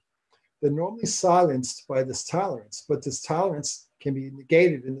sensitivity. They're normally silenced by this tolerance, but this tolerance can be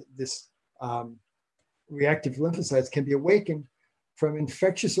negated, and this reactive lymphocytes can be awakened from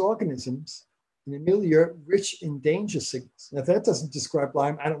infectious organisms in a milieu rich in danger signals. Now, if that doesn't describe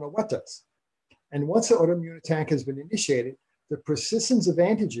Lyme, I don't know what does. And once the autoimmune attack has been initiated, the persistence of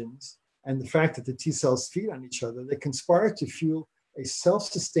antigens and the fact that the T cells feed on each other, they conspire to fuel a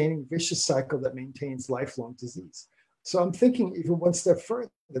self-sustaining vicious cycle that maintains lifelong disease. So I'm thinking even one step further,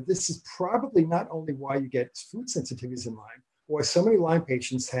 that this is probably not only why you get food sensitivities in Lyme, why so many Lyme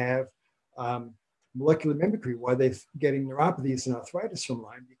patients have molecular mimicry, why they're getting neuropathies and arthritis from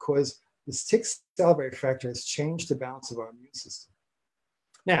Lyme, because this tick salivary factor has changed the balance of our immune system.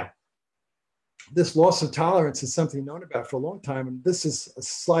 Now, this loss of tolerance is something known about for a long time, and this is a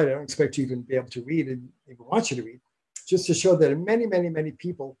slide I don't expect you to even be able to read and even want you to read, just to show that in many, many, many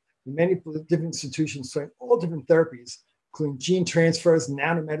people, in many different institutions, trying all different therapies, including gene transfers,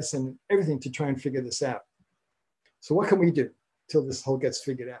 nanomedicine, and everything to try and figure this out. So what can we do till this whole gets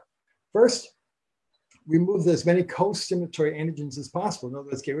figured out? First, remove as many co-stimulatory antigens as possible. In other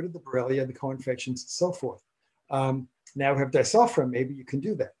words, get rid of the Borrelia, the co-infections, and so forth. Now we have Disulfiram, maybe you can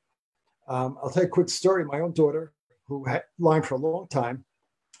do that. I'll tell you a quick story. My own daughter, who had Lyme for a long time,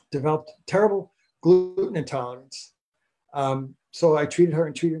 developed terrible gluten intolerance. So I treated her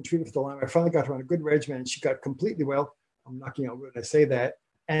and treated for the Lyme. I finally got her on a good regimen, and she got completely well. I'm knocking on wood when I say that.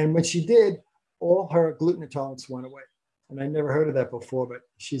 And when she did, all her gluten intolerance went away. And I never heard of that before, but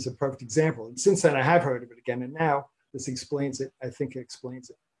she's a perfect example. And since then, I have heard of it again. And now this explains it. I think it explains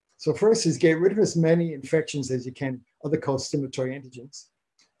it. So first is get rid of as many infections as you can, other co-stimulatory antigens.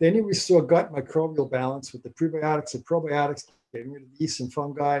 Then you restore gut microbial balance with the prebiotics and probiotics, getting rid of yeast and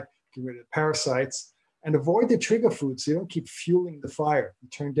fungi, getting rid of parasites, and avoid the trigger foods so you don't keep fueling the fire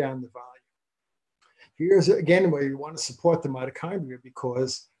and turn down the volume. Here's again where you want to support the mitochondria,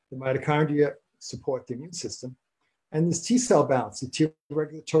 because the mitochondria support the immune system. And this T cell balance, the T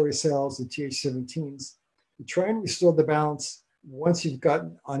regulatory cells, the Th17s, you try and restore the balance once you've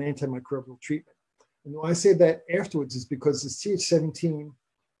gotten on antimicrobial treatment. And why I say that afterwards is because this Th17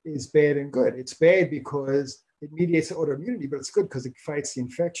 is bad and good. It's bad because it mediates autoimmunity, but it's good because it fights the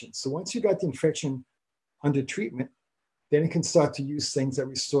infection. So once you got the infection under treatment, then it can start to use things that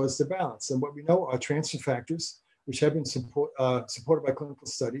restores the balance. And what we know are transfer factors, which have been supported by clinical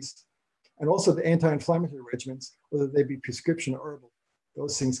studies, and also the anti-inflammatory regimens, whether they be prescription or herbal,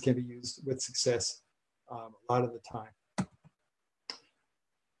 those things can be used with success a lot of the time.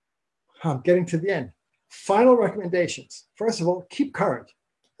 I'm getting to the end. Final recommendations. First of all, keep current.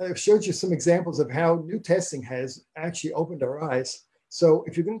 I've showed you some examples of how new testing has actually opened our eyes. So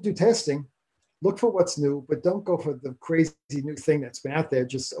if you're going to do testing, look for what's new, but don't go for the crazy new thing that's been out there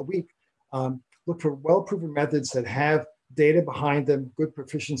just a week. Look for well-proven methods that have data behind them, good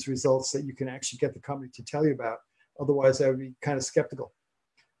proficiency results that you can actually get the company to tell you about. Otherwise, I would be kind of skeptical.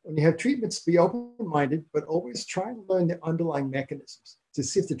 When you have treatments, be open-minded, but always try and learn the underlying mechanisms to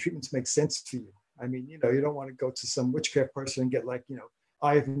see if the treatments make sense to you. I mean, you don't want to go to some witchcraft person and get like,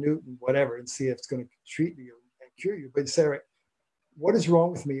 Ivan Newton, whatever, and see if it's going to treat you and cure you. But say, right, what is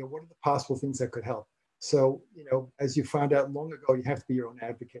wrong with me, or what are the possible things that could help? So, as you found out long ago, you have to be your own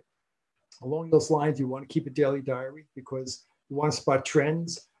advocate. Along those lines, you want to keep a daily diary because you want to spot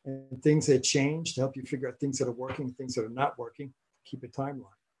trends and things that change to help you figure out things that are working, things that are not working. Keep a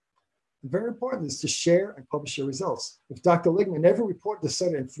timeline. And very important is to share and publish your results. If Dr. Ligman never reported the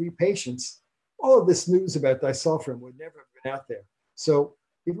study in 3 patients, all of this news about Disulfiram would never have been out there. So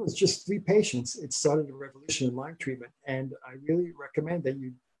even if it's just 3 patients, it started a revolution in Lyme treatment. And I really recommend that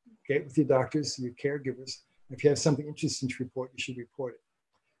you get with your doctors, your caregivers. If you have something interesting to report, you should report it.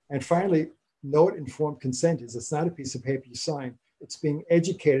 And finally, know what informed consent is. It's not a piece of paper you sign. It's being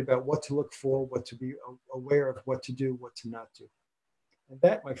educated about what to look for, what to be aware of, what to do, what to not do. And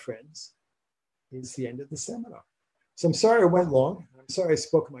that, my friends, is the end of the seminar. So I'm sorry I went long. I'm sorry I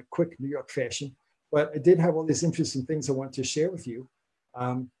spoke in my quick New York fashion, but I did have all these interesting things I wanted to share with you.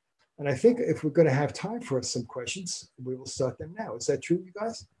 And I think if we're going to have time for some questions, we will start them now. Is that true, you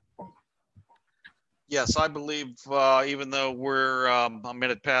guys? Yes, I believe even though we're a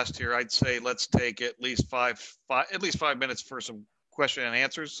minute past here, I'd say let's take at least five minutes for some question and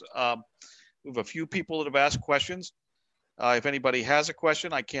answers. We have a few people that have asked questions. If anybody has a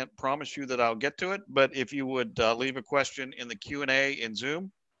question, I can't promise you that I'll get to it, but if you would leave a question in the Q&A in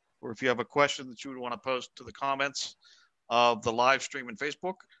Zoom, or if you have a question that you would want to post to the comments of the live stream in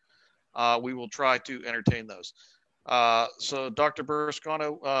Facebook, we will try to entertain those. So Dr.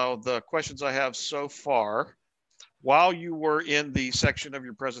 Burrascano, the questions I have so far, while you were in the section of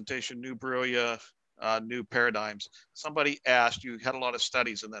your presentation, New Borrelia, New Paradigms, somebody asked, you had a lot of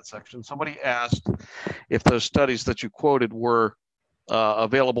studies in that section, somebody asked if those studies that you quoted were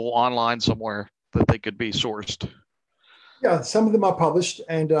available online somewhere that they could be sourced. Yeah, some of them are published,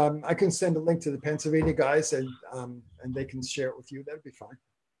 and I can send a link to the Pennsylvania guys, and they can share it with you. That'd be fine.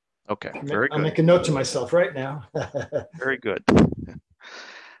 Okay, very good. I'll make a note to myself right now. Very good.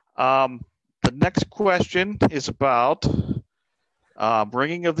 The next question is about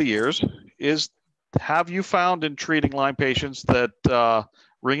ringing of the ears. Have you found in treating Lyme patients that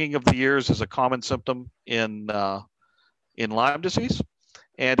ringing of the ears is a common symptom in Lyme disease?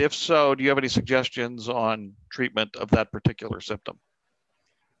 And if so, do you have any suggestions on treatment of that particular symptom?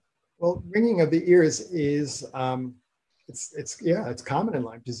 Well, ringing of the ears is it's common in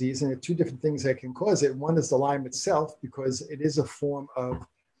Lyme disease, and there are 2 different things that can cause it. One is the Lyme itself, because it is a form of,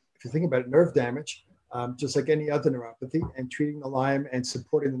 if you think about it, nerve damage, just like any other neuropathy, and treating the Lyme and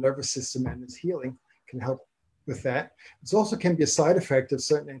supporting the nervous system and its healing can help with that. It also can be a side effect of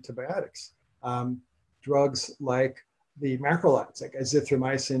certain antibiotics. Drugs like the macrolides, like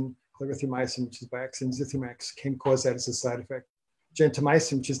azithromycin, clarithromycin, which is Bioxin, Zithromax, can cause that as a side effect.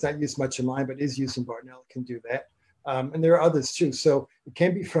 Gentamicin, which is not used much in Lyme, but is used in Bartonella, can do that. And there are others too. So it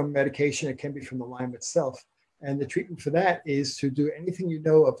can be from medication, it can be from the Lyme itself. And the treatment for that is to do anything you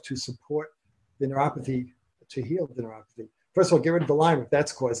know of to support the neuropathy, to heal the neuropathy. First of all, get rid of the Lyme if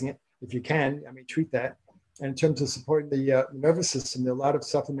that's causing it. If you can, treat that. And in terms of supporting the nervous system, there are a lot of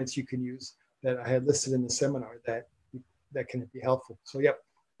supplements you can use that I had listed in the seminar that can be helpful. So, yep,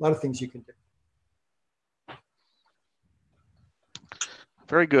 a lot of things you can do.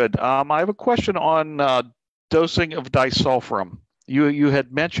 Very good. I have a question on dosing of Disulfiram. You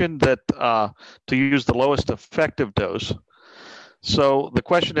had mentioned that to use the lowest effective dose. So the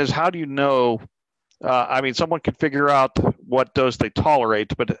question is, how do you know? Someone can figure out what dose they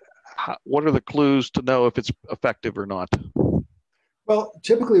tolerate, but what are the clues to know if it's effective or not? Well,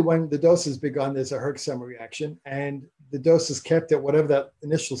 typically when the dose is begun, there's a Herxheimer reaction, and the dose is kept at whatever that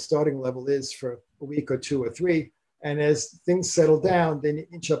initial starting level is for a week or 2 or 3. And as things settle down, then you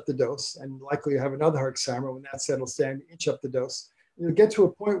inch up the dose, and likely you have another Herxheimer. When that settles down, you inch up the dose. You'll get to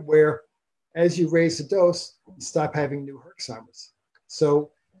a point where, as you raise the dose, you stop having new Herxheimers.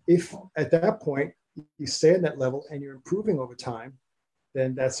 So if at that point you stay at that level and you're improving over time,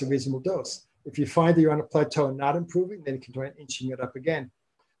 then that's a reasonable dose. If you find that you're on a plateau and not improving, then you can try inching it up again.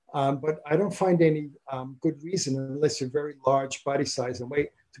 But I don't find any good reason, unless you're very large body size and weight,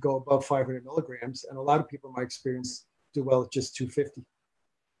 to go above 500 milligrams. And a lot of people in my experience do well at just 250.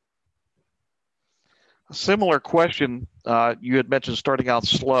 A similar question, you had mentioned starting out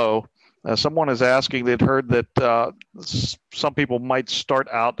slow. Someone is asking, they'd heard that some people might start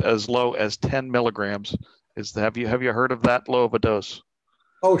out as low as 10 milligrams. Have you heard of that low of a dose?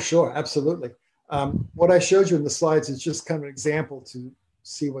 Oh, sure, absolutely. What I showed you in the slides is just kind of an example to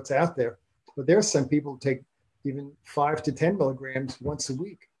see what's out there. But there are some people who take even 5 to 10 milligrams once a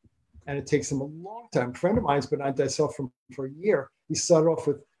week, and it takes them a long time. A friend of mine's been on disulfiram for a year. He started off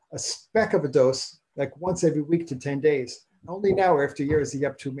with a speck of a dose, like once every week to 10 days. Only now, after a year, is he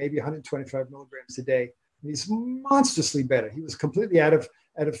up to maybe 125 milligrams a day. And he's monstrously better. He was completely out of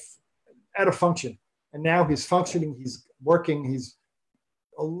function, and now he's functioning. He's working. He's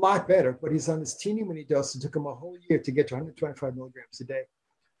a lot better, but he's on this teeny mini dose. It took him a whole year to get to 125 milligrams a day.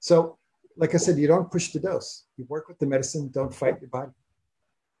 So, like I said, you don't push the dose. You work with the medicine. Don't fight your body.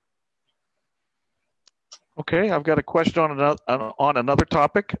 Okay, I've got a question on another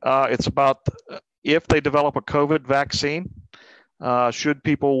topic. It's about if they develop a COVID vaccine, should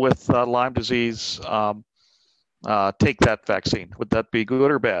people with Lyme disease take that vaccine? Would that be good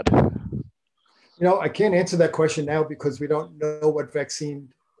or bad? You know, I can't answer that question now because we don't know what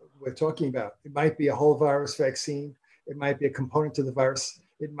vaccine we're talking about. It might be a whole virus vaccine. It might be a component to the virus.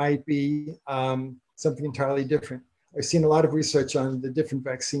 It might be something entirely different. I've seen a lot of research on the different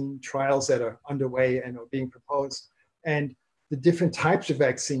vaccine trials that are underway and are being proposed. And the different types of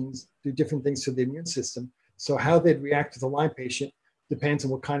vaccines do different things to the immune system. So how they'd react to the Lyme patient depends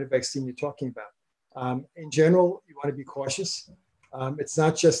on what kind of vaccine you're talking about. In general, you want to be cautious. It's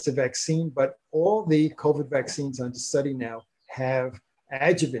not just a vaccine, but all the COVID vaccines under study now have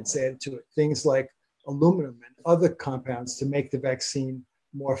adjuvants added to it, things like aluminum and other compounds to make the vaccine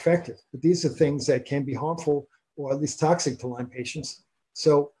more effective. But these are things that can be harmful or at least toxic to Lyme patients.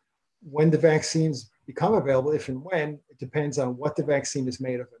 So when the vaccines become available, if and when, it depends on what the vaccine is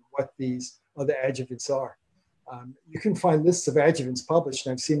made of and what these other adjuvants are. You can find lists of adjuvants published,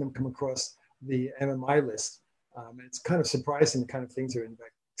 and I've seen them come across the MMI list. And it's kind of surprising the kind of things are in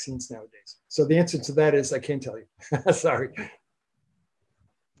vaccines nowadays. So the answer to that is I can't tell you. Sorry.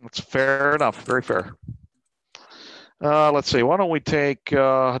 That's fair enough. Very fair. Let's see. Why don't we take,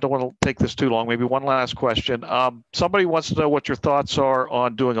 I don't want to take this too long, maybe one last question. Somebody wants to know what your thoughts are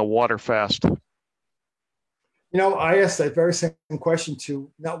on doing a water fast. You know, I asked that very same question to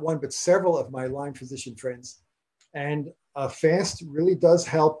not one, but several of my Lyme physician friends. And a fast really does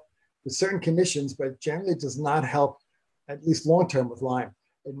help with certain conditions, but generally does not help, at least long-term, with Lyme.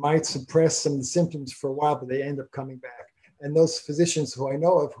 It might suppress some of the symptoms for a while, but they end up coming back. And those physicians who I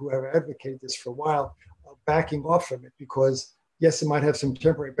know of who have advocated this for a while are backing off from it because, yes, it might have some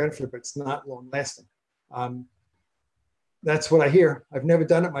temporary benefit, but it's not long-lasting. That's what I hear. I've never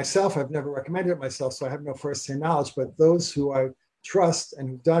done it myself. I've never recommended it myself, so I have no first-hand knowledge. But those who I trust and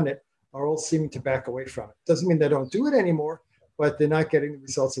who've done it are all seeming to back away from it. Doesn't mean they don't do it anymore, but they're not getting the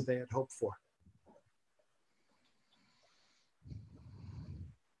results that they had hoped for.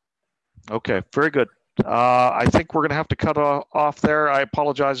 Okay, very good. I think we're going to have to cut off there. I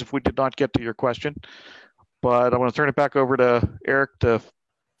apologize if we did not get to your question, but I want to turn it back over to Eric to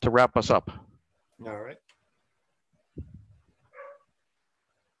wrap us up. All right.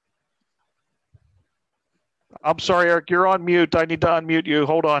 I'm sorry, Eric, you're on mute. I need to unmute you.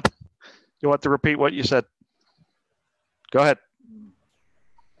 Hold on. You want to repeat what you said? Go ahead.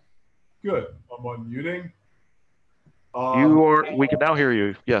 Good. I'm unmuting. We can now hear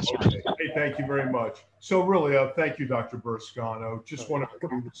you. Yes. Okay. Hey, thank you very much. So really, thank you, Dr. Burrascano. Just want to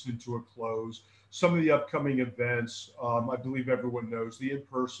bring this into a close. Some of the upcoming events, I believe everyone knows, the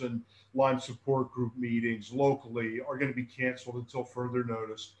in-person Lyme support group meetings locally are going to be canceled until further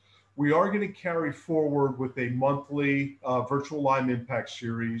notice. We are going to carry forward with a monthly Virtual Lyme Impact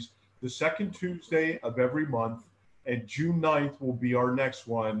Series, the second Tuesday of every month, and June 9th will be our next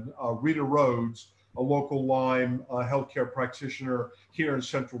one. Rita Rhodes, a local Lyme healthcare practitioner here in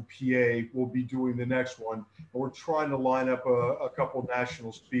Central PA, will be doing the next one. And we're trying to line up a couple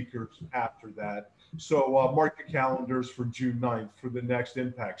national speakers after that. So mark your calendars for June 9th for the next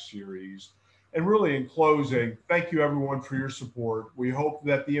Impact Series. And really, in closing, thank you everyone for your support. We hope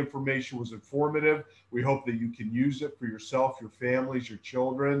that the information was informative. We hope that you can use it for yourself, your families, your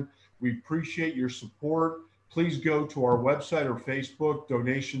children. We appreciate your support. Please go to our website or Facebook.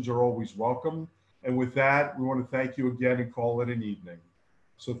 Donations are always welcome. And with that, we want to thank you again and call it an evening.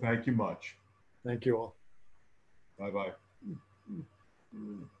 So thank you much. Thank you all. Bye-bye.